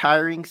these are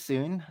retiring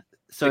soon.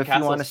 So The if you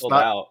castle's want to sold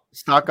out.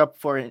 stock up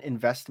for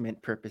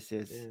investment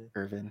purposes, Yeah.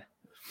 Ervin.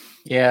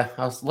 Yeah,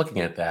 I was looking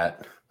at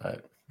that,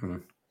 but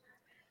we'll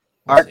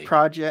Art see.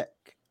 project.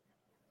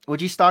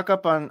 Would you stock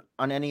up on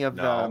any of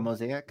the No.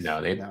 mosaics?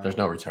 No, there's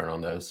no return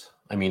on those.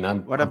 I mean,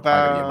 I'm What I'm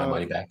probably gonna get my about-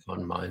 money back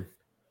on mine.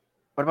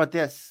 What about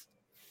this?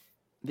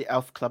 The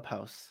Elf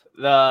Clubhouse.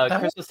 The That-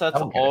 Christmas sets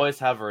that one get it. always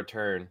have a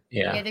return.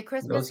 Yeah, the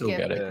Christmas those will gift,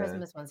 get the it.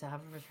 Christmas ones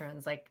have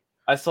returns. Like,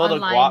 I sold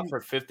Online- a guap for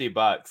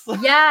 $50.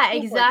 yeah,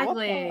 What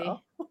exactly. the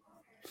hell?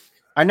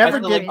 I never I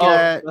did said, like,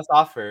 get. oh, let's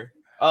offer.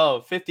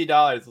 Oh, $50.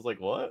 I was like,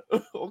 what?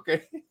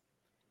 Okay.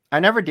 I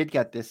never did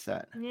get this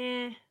set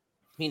Yeah.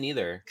 Me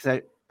neither.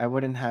 because I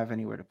wouldn't have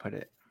anywhere to put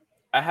it.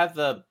 I have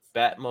the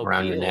Batmobile.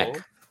 Around your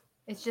neck.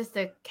 It's just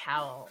a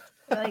cowl.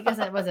 Like, was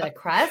it a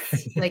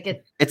crest? Like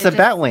It's it a just-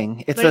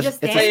 Batwing. It's but it a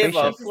just it's a stands?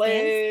 Flave, spaceship.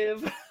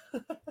 Flave.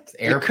 It's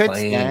It could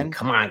airplane. stand.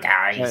 Come on,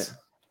 guys.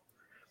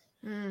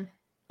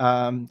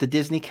 The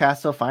Disney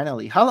Castle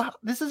finally. How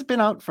this has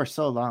been out for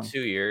so long?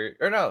 2 years.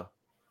 Or no.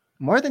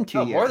 More than 2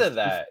 No, years. more than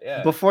that.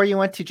 Yeah. Before you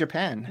went to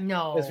Japan.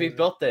 No. Because we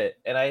built it.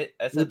 And I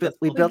said, bu- this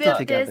we will built be it done.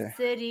 together. This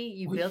city.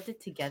 You built it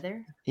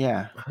together.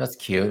 Yeah, That's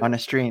cute. on a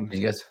stream.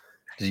 Did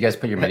you guys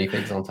put your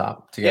minifigs on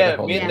top together? Yeah, me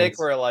holding and Nick hands?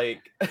 were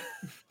like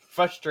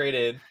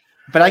frustrated.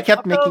 But I Like,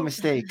 kept how making come-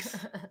 mistakes.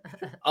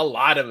 A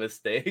lot of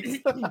mistakes.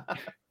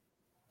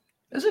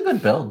 It's a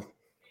good build.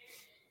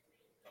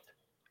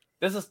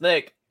 This is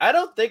Nick. I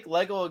don't think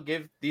Lego will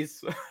give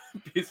these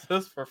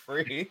pieces for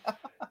free.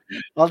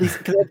 All these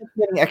because I kept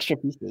getting extra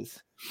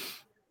pieces.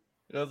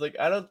 And I was like,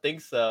 I don't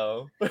think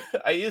so.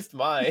 I used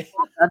mine.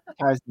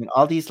 Advertisement.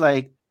 All these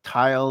like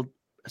tiled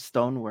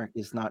stonework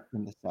is not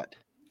in the set,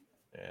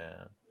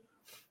 Yeah.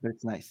 but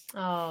it's nice.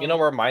 Oh. You know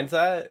where mine's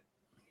at?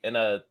 In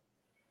a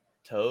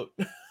tote.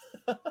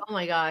 Oh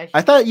my gosh.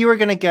 I thought you were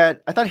gonna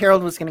get. I thought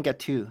Harold was gonna get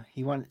 2.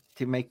 He wanted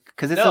to make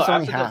because this No, is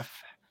only after the-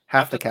 half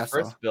After the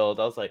castle. first build,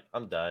 I was like,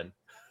 I'm done.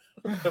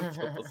 I don't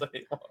build this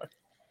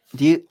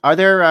anymore. Are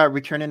there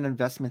return on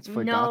investments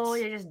for no, dots?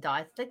 you're just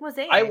dots. Like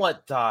mosaic. I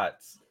want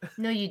dots.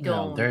 No, you No,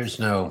 don't. there's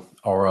no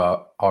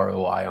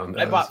ROI on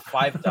those. I bought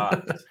 5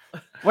 dots.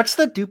 What's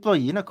the Duplo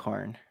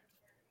unicorn?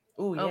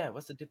 Ooh, Oh. yeah.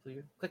 What's the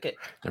duplicate? Click it.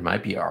 There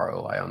might be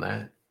ROI on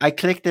that. I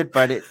clicked it,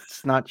 but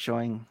it's not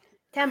showing.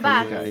 $10.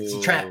 guys. It's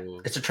a trap.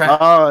 Ooh. It's a trap.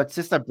 Oh, it's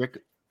just a brick.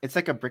 It's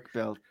like a brick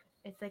build.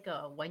 It's like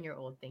a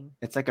 1-year-old thing.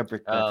 It's like a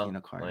brick build Oh,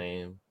 unicorn.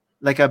 lame.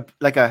 Like a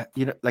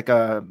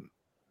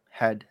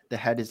head. The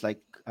head is like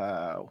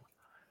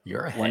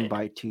You're ahead.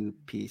 1x2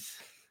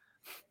 piece.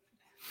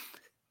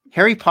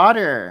 Harry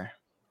Potter.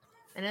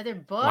 Another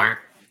book. Wah.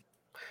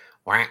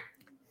 Wah.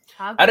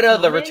 I don't know.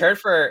 The return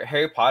for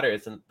Harry Potter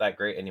isn't that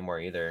great anymore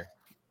either.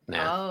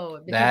 Nah. Oh,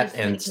 that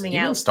and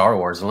even Star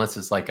Wars, unless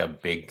it's like a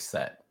big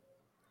set.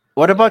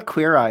 What about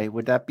Queer Eye?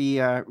 Would that be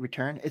a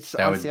return? It's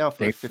on sale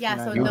for $59.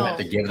 Yeah, so you have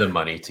to give them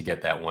money to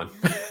get that one.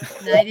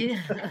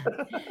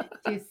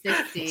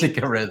 $260 to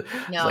get rid of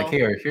no. It's like,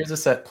 here's a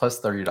set plus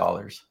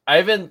 $30. I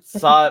even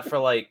saw it for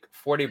like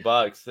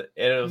 $40 and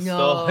it was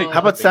still like, how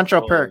about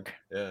Central Perk?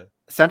 Yeah.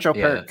 Central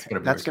Perk.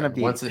 That's gonna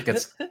be once it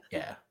gets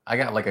I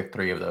got like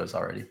 3 of those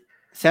already.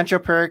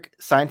 Central Perk,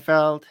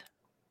 Seinfeld,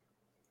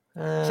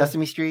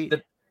 Sesame Street.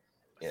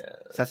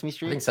 Sesame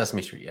Street? I think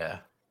Sesame Street, yeah.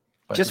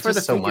 But just for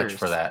the so figures. much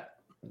for that.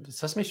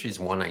 Sesame Street's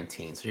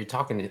 $119, so you're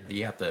talking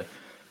you have to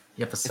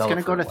sell it's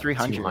gonna it for go to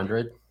 $300.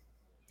 200.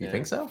 You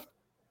think so?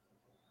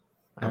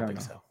 I don't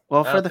think so.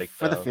 Well, for the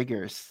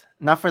figures,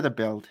 not for the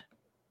build.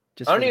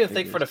 Just I don't even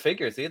think for the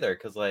figures either,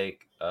 because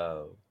like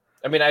I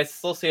mean I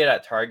still see it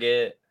at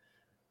Target.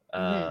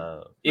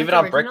 Even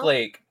on Brick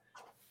Lake.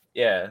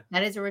 Yeah.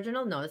 That is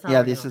original? No, it's not.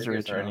 Yeah, this is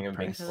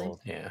original.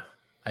 Yeah.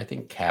 I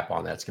think cap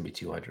on that's gonna be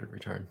 200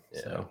 return. Yeah.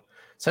 So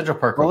Central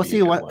Park. Well, we'll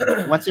see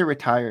once it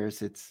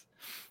retires.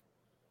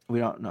 We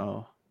don't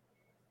know.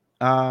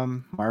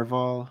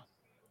 Marvel.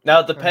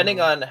 Now, depending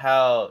on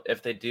how,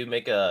 if they do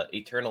make a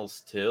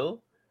Eternals 2,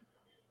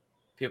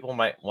 people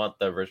might want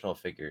the original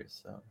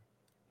figures. So.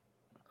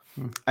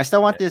 I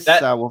still want this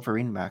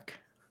Wolverine back.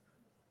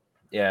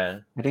 Yeah.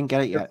 I didn't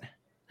get it yet.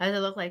 How does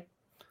it look like?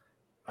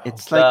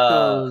 It's like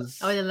those.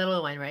 Oh, the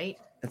little one, right?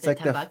 It's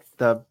like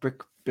the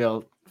brick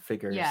build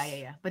figures.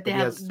 Yeah. But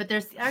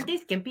aren't they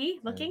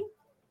skimpy looking?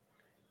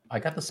 I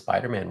got the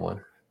Spider-Man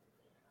one.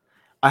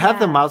 I have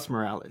the Miles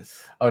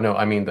Morales. Oh no,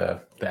 I mean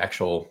the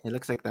actual. It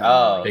looks like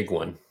that. Big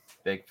one.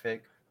 Big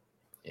fig.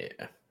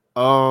 Yeah.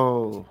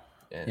 Oh.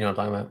 Yeah. You know what I'm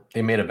talking about?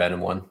 They made a Venom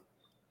one.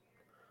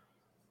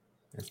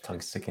 His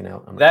tongue sticking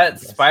out. That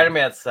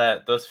Spider-Man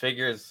set, those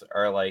figures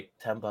are like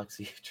 $10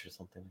 each or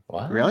something.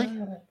 What? Really?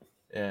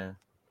 Yeah.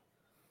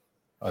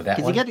 Oh, that.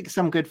 Because you get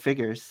some good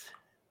figures.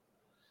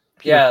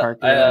 Peter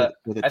I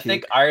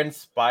think Iron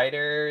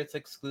Spider is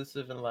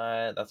exclusive in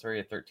that. That's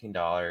already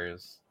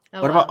 $13.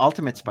 What about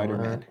Ultimate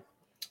Spider-Man?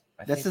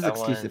 This is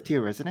exclusive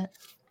too, isn't it?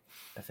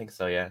 I think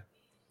so, yeah.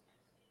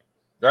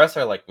 The rest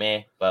are like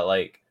meh, but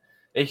like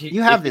if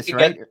you have this,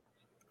 right?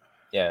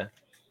 Yeah.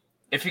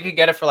 If you could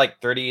get it for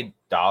like $30,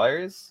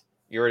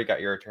 you already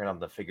got your return on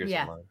the figures.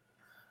 Yeah.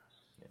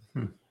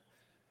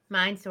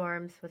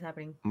 Mindstorms, what's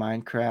happening?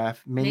 Minecraft,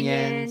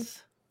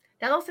 Minions.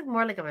 That looks like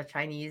more like of a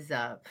Chinese.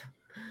 I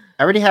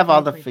already have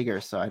all the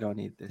figures, so I don't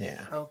need this.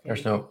 Yeah. Okay.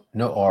 There's no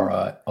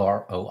ROI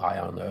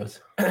on those.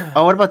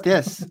 Oh, what about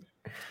this?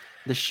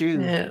 The shoe.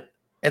 Yeah.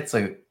 It's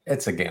a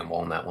gamble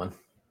on that one.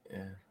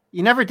 Yeah.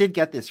 You never did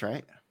get this,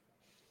 right?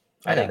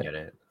 I didn't get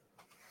it.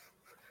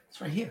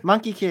 It's right here.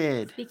 Monkey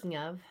Kid. Speaking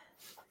of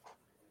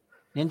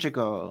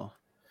Ninjago.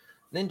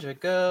 There's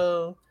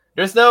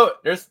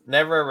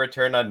never a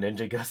return on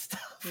Ninjago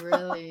stuff.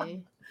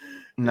 Really?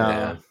 No.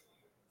 Yeah.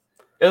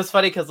 It was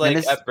funny because like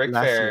at Brick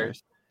Fair,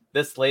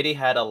 this lady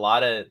had a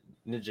lot of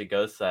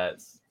Ninjago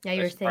sets. Yeah,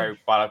 you were saying. Probably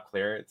bought up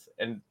clearance,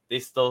 and they're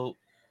still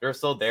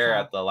there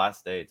at the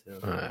last day too.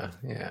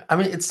 Yeah, I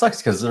mean it sucks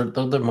because they're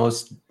the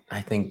most,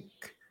 I think,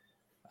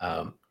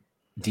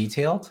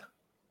 detailed,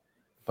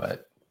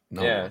 but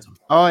no. Yeah.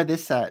 Oh,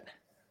 this set.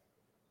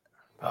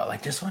 Oh,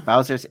 like this one,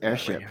 Bowser's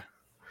airship.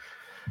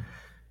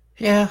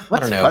 Yeah,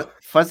 what's I don't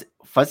know.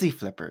 Fuzzy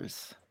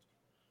flippers.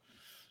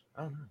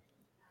 I don't know.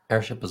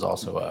 Airship is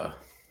also a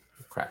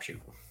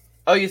crapshoot.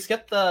 Oh, you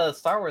skipped the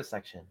Star Wars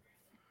section.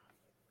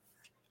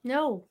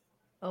 No.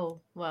 Oh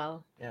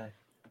well. Yeah.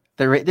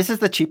 This is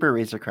the cheaper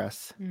Razor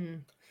Crest.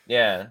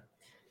 Yeah.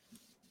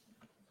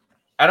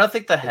 I don't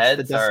think the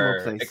heads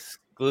are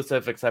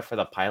exclusive except for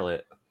the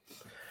pilot.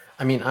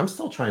 I mean, I'm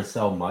still trying to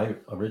sell my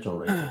original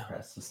Razor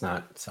Crest. It's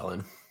not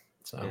selling.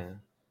 So,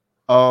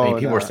 oh, I mean,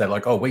 people were said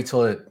like, "Oh, wait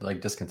till it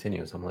like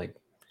discontinues." I'm like,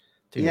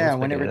 dude, yeah,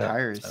 when it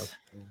retires. So.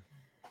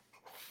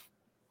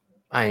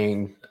 I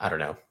mean, I don't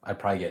know. I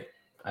probably get.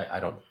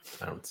 I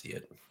don't see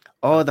it.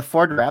 Oh, the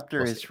Ford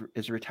Raptor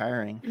is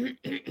retiring.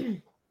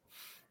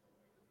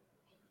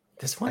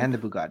 This one and the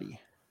Bugatti.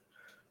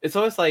 It's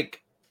always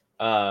like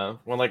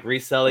when like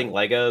reselling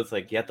Legos,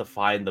 like you have to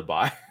find the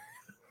buyer.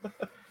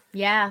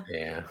 Yeah.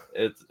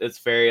 It's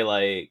very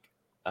like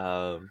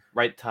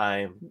right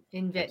time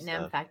in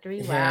Vietnam stuff.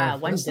 factory. Yeah,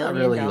 Wow, $1 billion.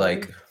 Really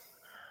like.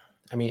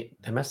 I mean,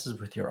 it messes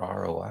with your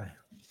ROI.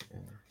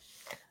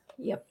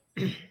 Yep.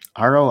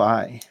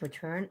 ROI.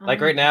 Return.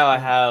 Like right now, I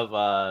have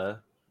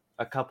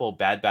a couple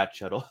Bad Batch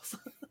shuttles.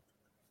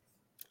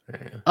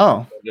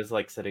 Oh. Just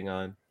like sitting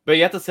on, but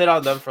you have to sit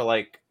on them for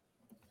like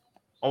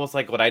almost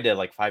like what I did,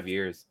 like 5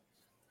 years.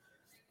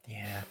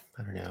 Yeah,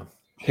 I don't know.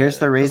 Here's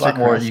the Razor. There's a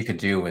lot more you could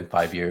do in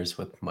 5 years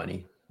with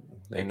money.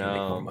 They can make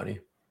more money.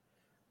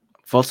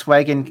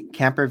 Volkswagen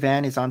camper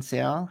van is on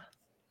sale.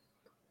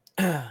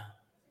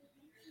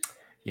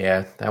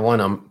 Yeah, that one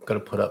I'm gonna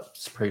put up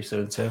pretty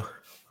soon too.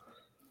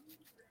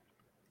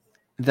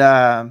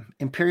 The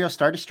Imperial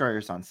Star Destroyer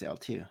is on sale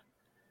too.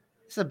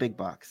 It's a big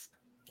box.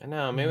 I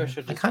know. Maybe I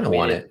should. I kind of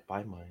want it.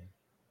 Buy mine.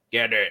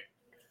 Get it.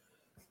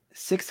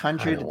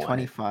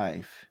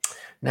 625.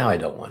 Now I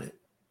don't want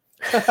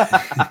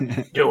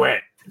it. Do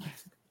it.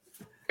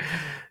 I'd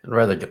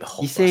rather get the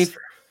whole. You save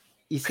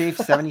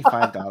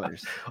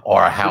 $75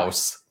 or a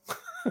house.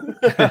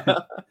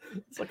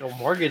 It's like a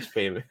mortgage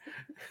payment.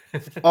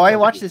 Oh, I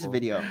watched this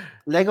video.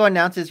 Lego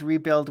announces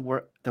rebuild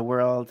the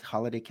world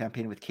holiday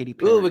campaign with Katy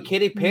Perry. Ooh, with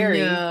Katy Perry.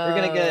 No. We're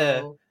gonna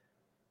get a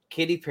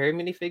Katy Perry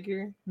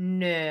minifigure.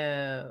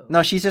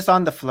 No, she's just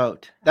on the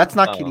float. That's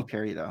not Katy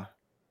Perry though.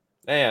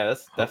 Yeah,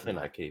 that's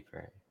definitely not Katy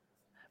Perry.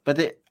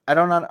 But I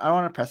don't want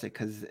to press it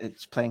because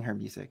it's playing her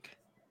music.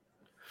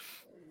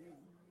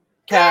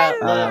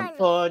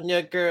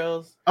 California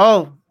girls.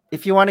 Oh,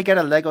 if you want to get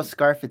a Lego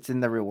scarf, it's in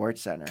the reward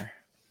center.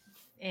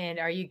 And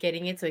are you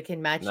getting it so it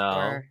can match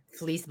your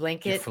fleece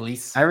blanket?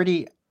 Fleece. I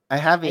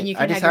have it. And you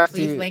can have your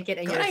fleece blanket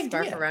and your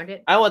scarf around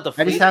it. I want the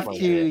fleece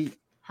blanket.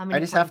 I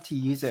just have to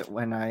use it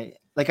when I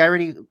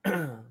already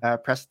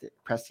pressed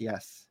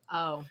yes.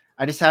 Oh.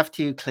 I just have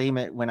to claim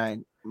it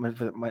when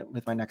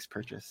with my next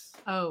purchase.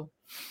 Oh.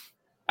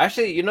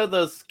 Actually, you know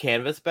those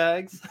canvas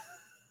bags?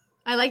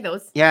 I like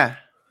those. Yeah.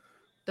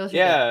 Those.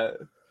 Yeah.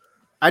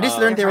 I just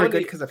learned they were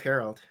good because of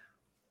Harold.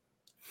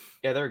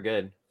 Yeah, they were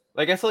good.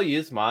 Like I still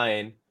use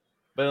mine,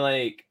 but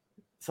like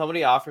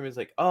somebody offered me was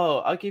like, "Oh,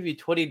 I'll give you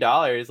 $20."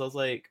 I was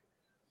like,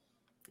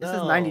 "This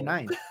is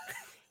 $99."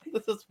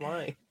 This is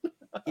mine.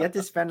 You have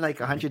to spend like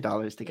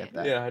 $100 to get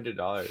that. Yeah,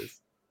 $100.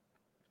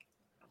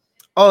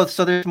 Oh,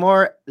 so there's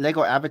more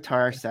Lego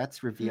Avatar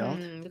sets revealed.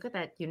 Look at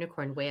that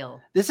unicorn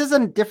whale. This is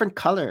a different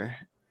color.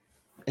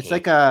 It's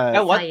like a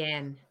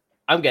cyan.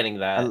 I'm getting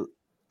that.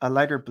 A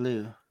lighter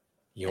blue.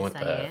 You want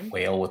the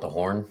whale with the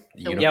horn?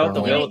 The whale with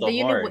the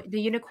horn. The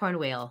unicorn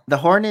whale. The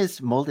horn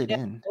is molded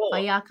in.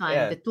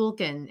 Payakan, the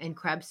tulkan, and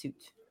crab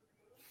suit.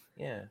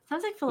 Yeah.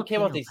 Sounds like Filipino. Who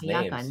came up with these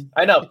names?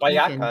 I know,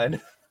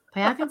 Payakan.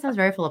 Payakan sounds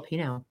very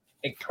Filipino.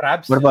 And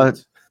crab suit. What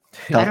about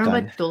I don't know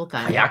about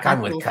tulkan.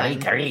 Payakan with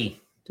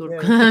curry.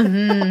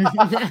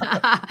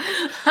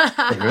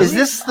 Is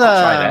this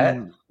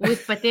the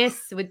with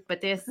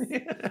patis?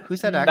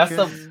 Who's that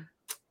actor?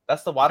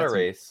 That's the water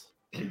race.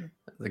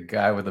 The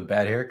guy with the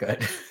bad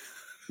haircut.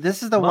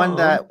 This is the one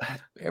that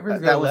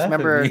was.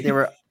 Remember, they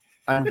were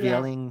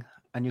unveiling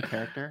a new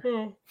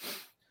character.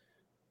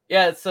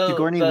 Yeah, so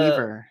Sigourney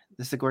Weaver,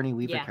 the Sigourney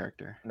Weaver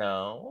character.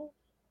 No,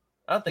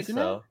 I don't think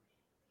so.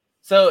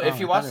 So if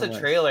you watch the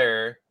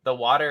trailer, the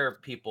water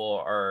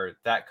people are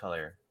that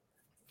color.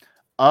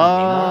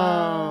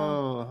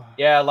 Oh,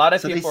 yeah. A lot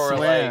of people are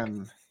like,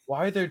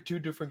 "Why are there two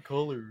different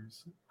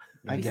colors?"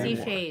 I see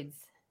shades.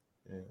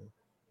 Yeah.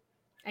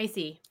 I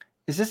see.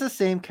 Is this the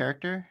same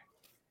character?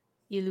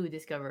 Ilu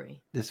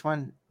Discovery. This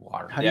one?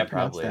 Water. How do you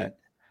pronounce that?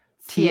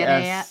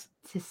 Tocino.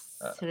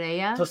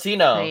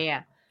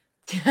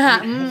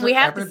 We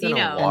have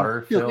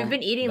Tocino. We've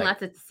been eating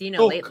lots of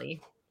Tocino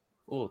lately.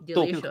 Ooh,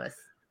 delicious.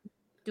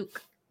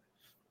 Duke.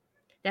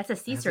 That's a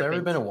sea serpent. Has there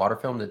ever been a water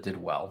film that did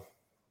well?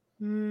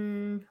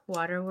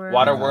 Waterworld.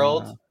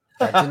 Waterworld.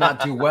 That did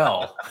not do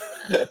well.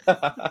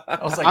 That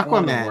was like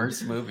one of the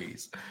worst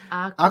movies.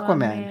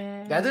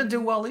 Aquaman. That didn't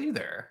do well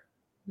either.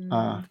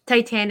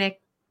 Titanic.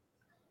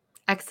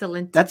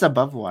 Excellent. That's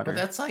above water.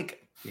 But that's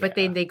like. Yeah. But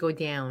they go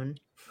down.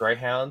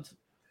 Greyhound.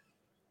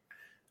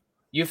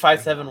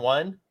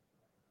 U571.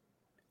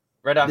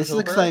 Red October. This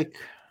looks like.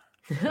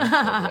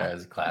 That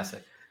is a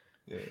classic.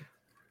 Yeah.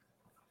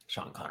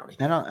 Sean Connery.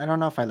 I don't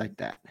know if I like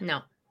that.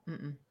 No.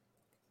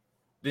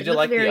 Did you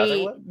like the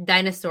other one?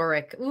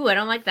 Dinosauric. Ooh, I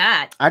don't like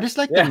that. I just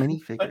like the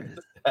minifigures.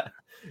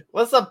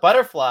 What's a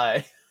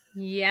butterfly?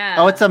 Yeah.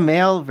 Oh, it's a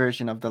male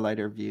version of the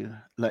lighter view.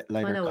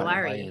 Lighter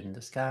color. In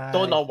the sky.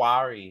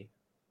 Tonawari.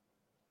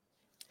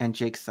 And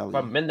Jake Sully.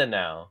 From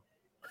Mindanao.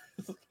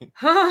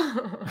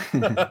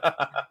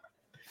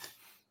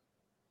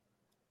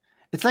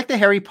 It's like the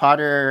Harry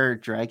Potter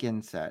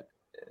dragon set.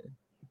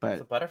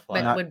 But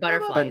butterflies. With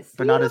butterflies.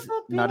 But not as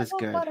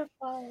good.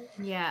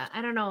 Yeah,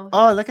 I don't know.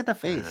 Oh, look at the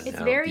face. It's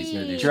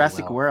very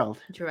Jurassic World.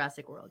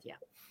 Jurassic World, yeah.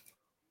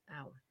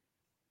 Ow.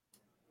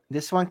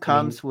 This one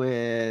comes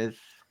with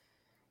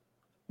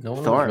no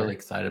one was really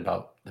excited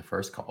about the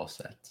first couple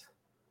sets.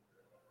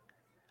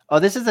 Oh,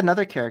 this is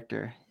another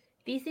character.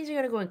 These things are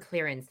gonna go in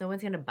clearance. No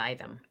one's gonna buy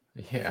them.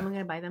 Yeah. Someone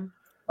gonna buy them?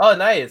 Oh,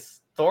 nice.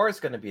 Thor's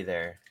gonna be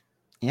there.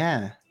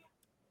 Yeah.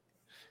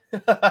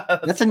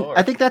 I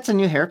think that's a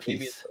new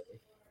hairpiece.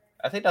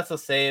 I think that's the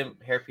same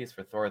hairpiece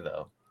for Thor,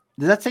 though.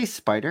 Does that say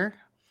Spider?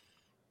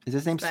 Is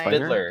his name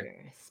Spider?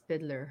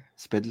 Spidler.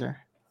 Spitter.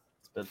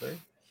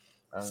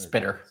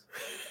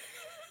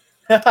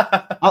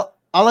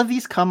 All of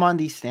these come on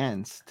these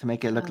stands to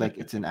make it look like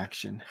it's in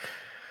action.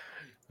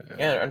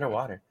 Yeah,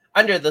 underwater.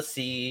 Under the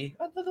sea.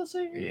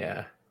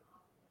 Yeah.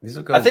 These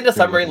will go. I think the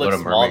submarine looks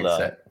small,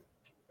 though.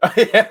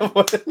 Yeah.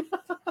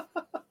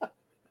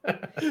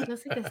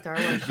 Looks like the Star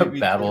Wars.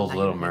 Battles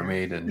Little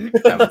Mermaid and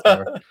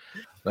Avatar.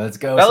 Let's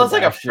go. That looks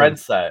like a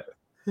Friends set.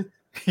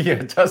 Yeah,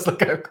 it does look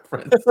like a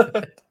Friends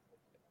set.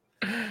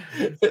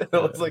 It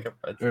looks like a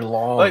pretzel. They're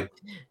long. Like,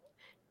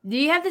 do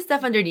you have the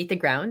stuff underneath the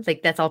ground?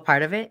 Like that's all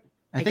part of it?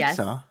 I think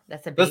so.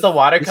 That's a. Does the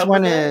water This come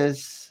one with it?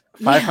 is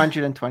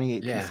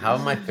 528 Yeah, pieces. how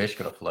am my fish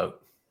gonna float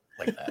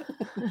like that?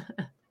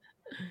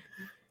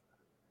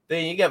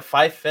 Then you get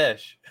 5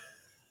 fish.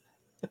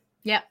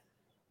 Yep.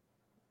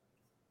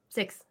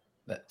 6.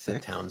 The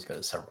town's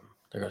gonna serve them.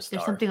 They're gonna starve.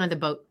 There's something on the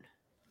boat,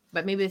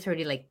 but maybe it's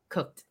already like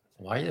cooked.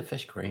 Why are the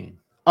fish green?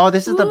 Oh,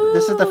 this is the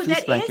fleece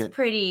that blanket. Is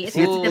pretty. It's,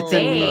 See,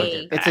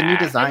 it's a new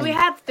design. And we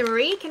have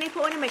 3. Can I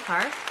put one in my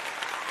car?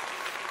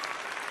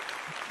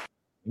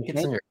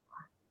 It's in your...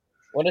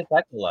 What is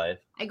that like?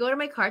 I go to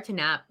my car to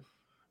nap.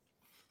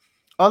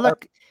 Oh,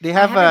 look, they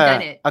have haven't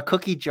done it. a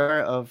cookie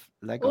jar of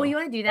Lego. Oh, you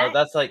want to do that? Oh,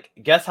 that's like,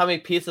 guess how many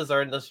pieces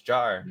are in this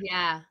jar?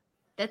 Yeah,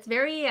 that's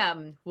very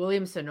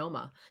William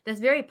Sonoma. That's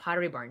very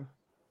Pottery Barn.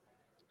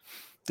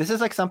 This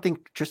is like something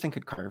Tristan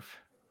could carve.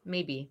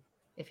 Maybe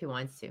if he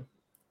wants to.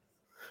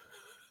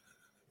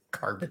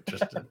 Carve it,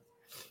 Tristan.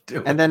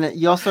 And then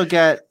you also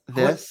get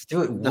this,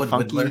 Do it, the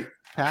funky Woodler.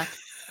 pack.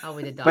 Oh,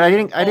 with the dog. But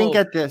I didn't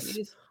get this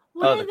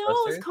What are the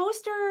those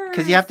coasters?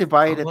 because you have to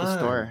buy it at Come the on.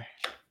 store.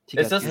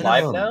 Is this it.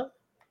 live now?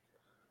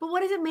 But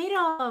what is it made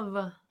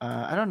of?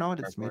 I don't know what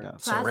it's made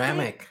of. Plastic?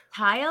 Ceramic.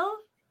 Tile?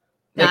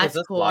 Yeah, 'cause That's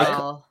this cool.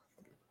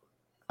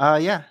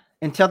 live- Yeah,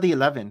 until the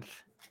 11th.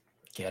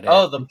 Get it.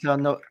 Oh, the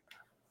Until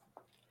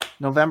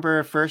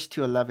November 1st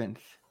to 11th.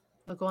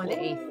 We'll go on the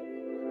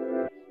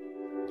 8th.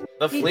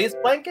 the fleece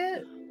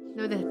blanket?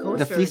 No, the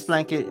coasters. The fleece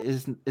blanket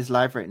is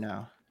live right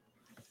now.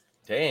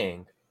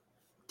 Dang.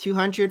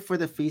 $200 for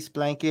the fleece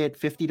blanket,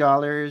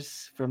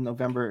 $50 from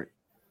November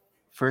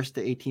 1st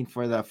to 18th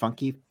for the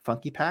funky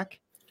pack.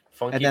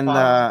 Funky And then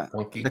Pop?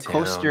 Funky the Town.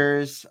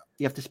 coasters,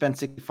 you have to spend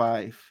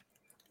 $65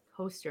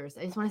 Coasters.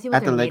 I just want to see what at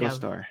the they're Lego made of.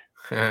 store.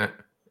 I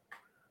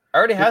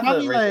already They're have the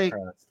probably Razor like-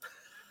 Crest.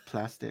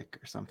 Plastic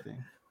or something.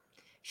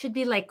 Should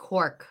be like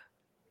cork.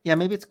 Yeah,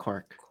 maybe it's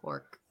cork.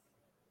 Cork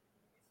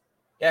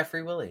Yeah,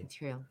 Free Willy.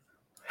 material.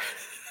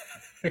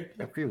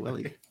 Free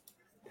Willy.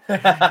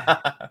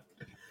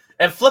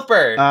 And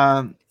Flipper.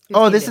 Oh,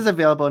 seen this it? is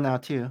available now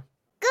too.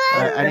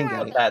 I didn't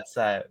get it. That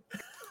set.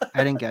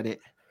 I didn't get it.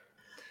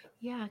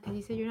 Yeah, because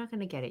you said you're not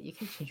gonna get it. You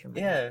can change your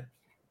mind. Yeah.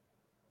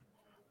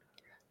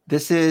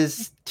 This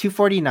is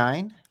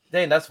 $249.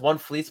 Dang, that's one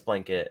fleece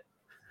blanket.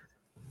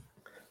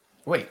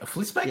 Wait, a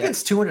fleece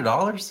blanket's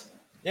 $200?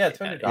 Yeah,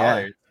 $200.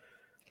 Yeah.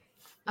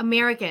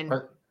 American.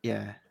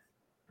 Yeah.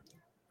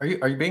 Are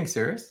you being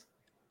serious?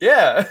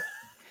 Yeah.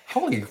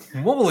 Holy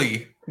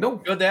moly! No,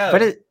 Go down.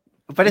 But it's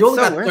you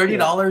only so got worth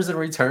 $30 in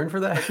return for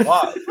that.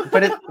 Wow. it.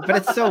 But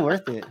it's so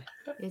worth it.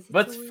 Is it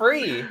But it's so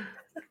free.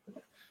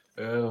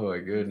 Oh my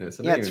goodness!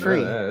 I Yeah, didn't it's even know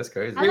free. that. That's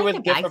crazy. I Free like with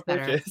the gift bags for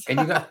better. purchase. And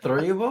you got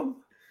 3 of them?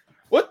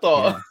 What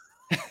the?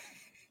 Yeah.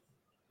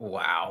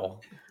 Wow.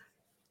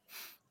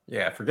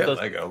 Yeah, forget Those-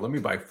 Lego. Let me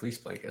buy fleece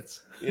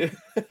blankets. Yeah.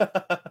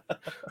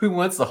 Who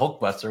wants the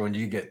Hulkbuster when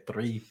you get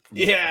 3?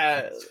 Fleece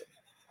Yeah. blankets?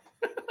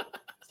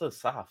 So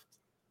soft.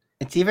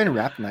 It's even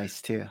wrapped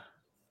nice too.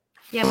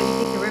 Yeah, but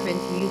you take the ribbon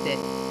to use it.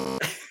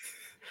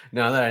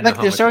 Now that I know Look,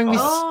 how they're much showing it me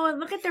costs. Oh,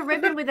 look at the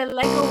ribbon with the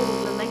Lego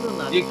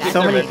look. You That's keep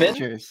So the many ribbon?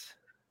 pictures.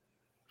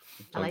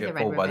 I Don't like get the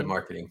red fooled by the ribbon.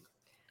 marketing.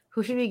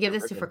 Who should we give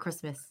this to ribbon. for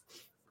Christmas?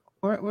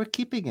 We're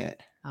keeping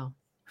it. Oh,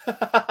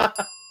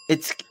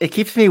 It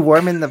keeps me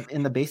warm in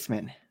the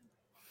basement.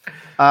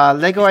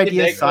 Lego You can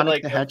Ideas make Sonic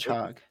like the a-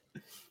 Hedgehog.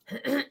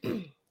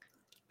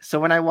 So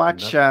when I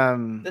watch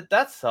Did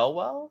that sell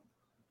well?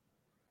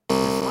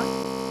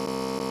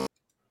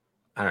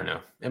 I don't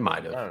know. It might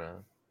I have. don't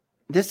know.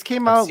 this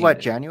came I've out seen what,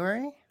 it.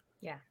 January?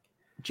 Yeah.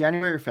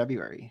 January or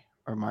February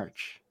or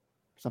March.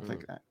 Something Mm.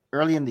 like that.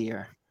 Early in the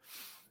year.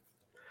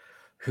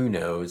 Who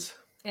knows?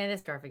 and the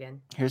scarf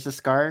again. Here's the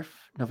scarf,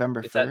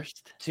 November Is that-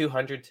 1st.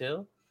 200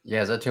 too?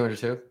 Yeah, is that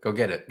 202? Go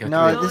get it. Go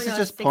No, do it. this is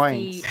just 60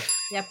 points.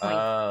 Yeah, points.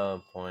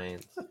 Oh,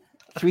 points.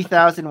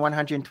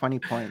 3,120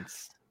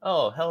 points.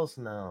 Oh, hells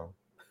no.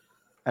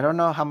 I don't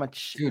know how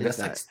much Dude, is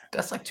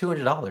that's like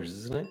 $200,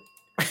 isn't it?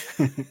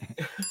 that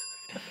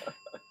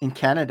in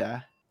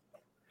Canada.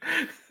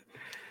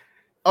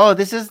 Oh,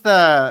 this is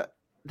the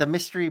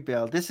mystery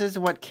build. This is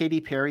what Katy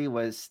Perry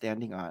was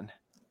standing on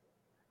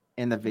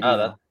in the video.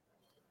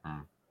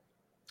 that-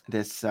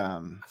 This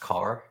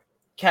Car.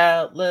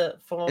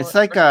 California. It's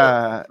like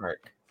a-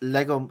 Park.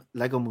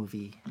 Lego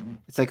movie.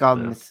 It's like all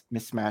Yeah.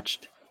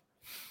 mismatched.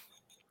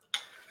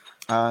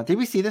 Did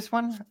we see this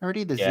one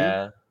already? The zoo.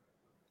 Yeah,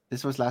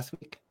 This was last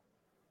week.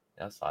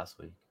 that's last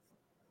week.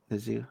 The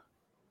zoo.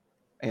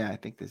 Yeah, I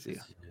think the zoo.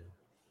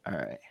 All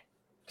right.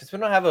 Because we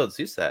don't have a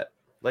zoo set.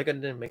 Lego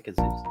didn't make a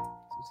zoo set.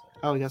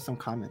 Oh, we got some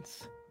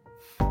comments.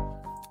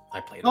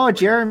 I played. Oh, it.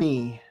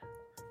 Jeremy.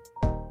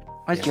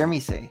 What does Yeah. Jeremy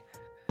say?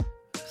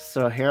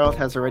 So Harold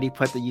has already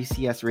put the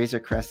UCS Razor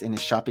Crest in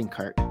his shopping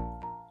cart.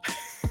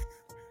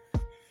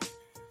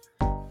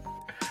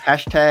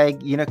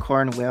 Hashtag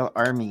Unicorn Whale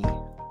Army.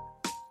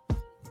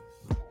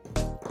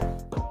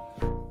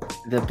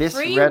 The Bis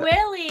Free Red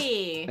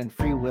Willy. and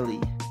Free Willy.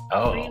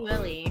 Oh, Free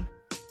Willy.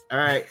 All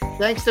right.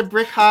 Thanks to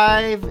Brick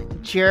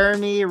Hive,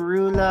 Jeremy,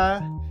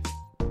 Rula,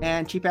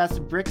 And Cheap Ass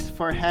Bricks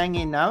for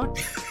hanging out.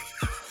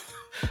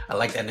 I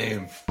like that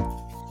name.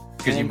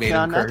 Because you made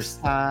him curse.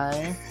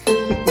 Time.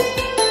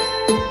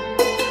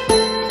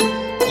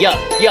 Yeah.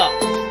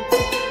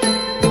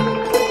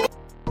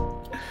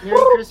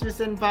 Merry Christmas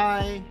and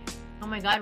bye. Oh my God.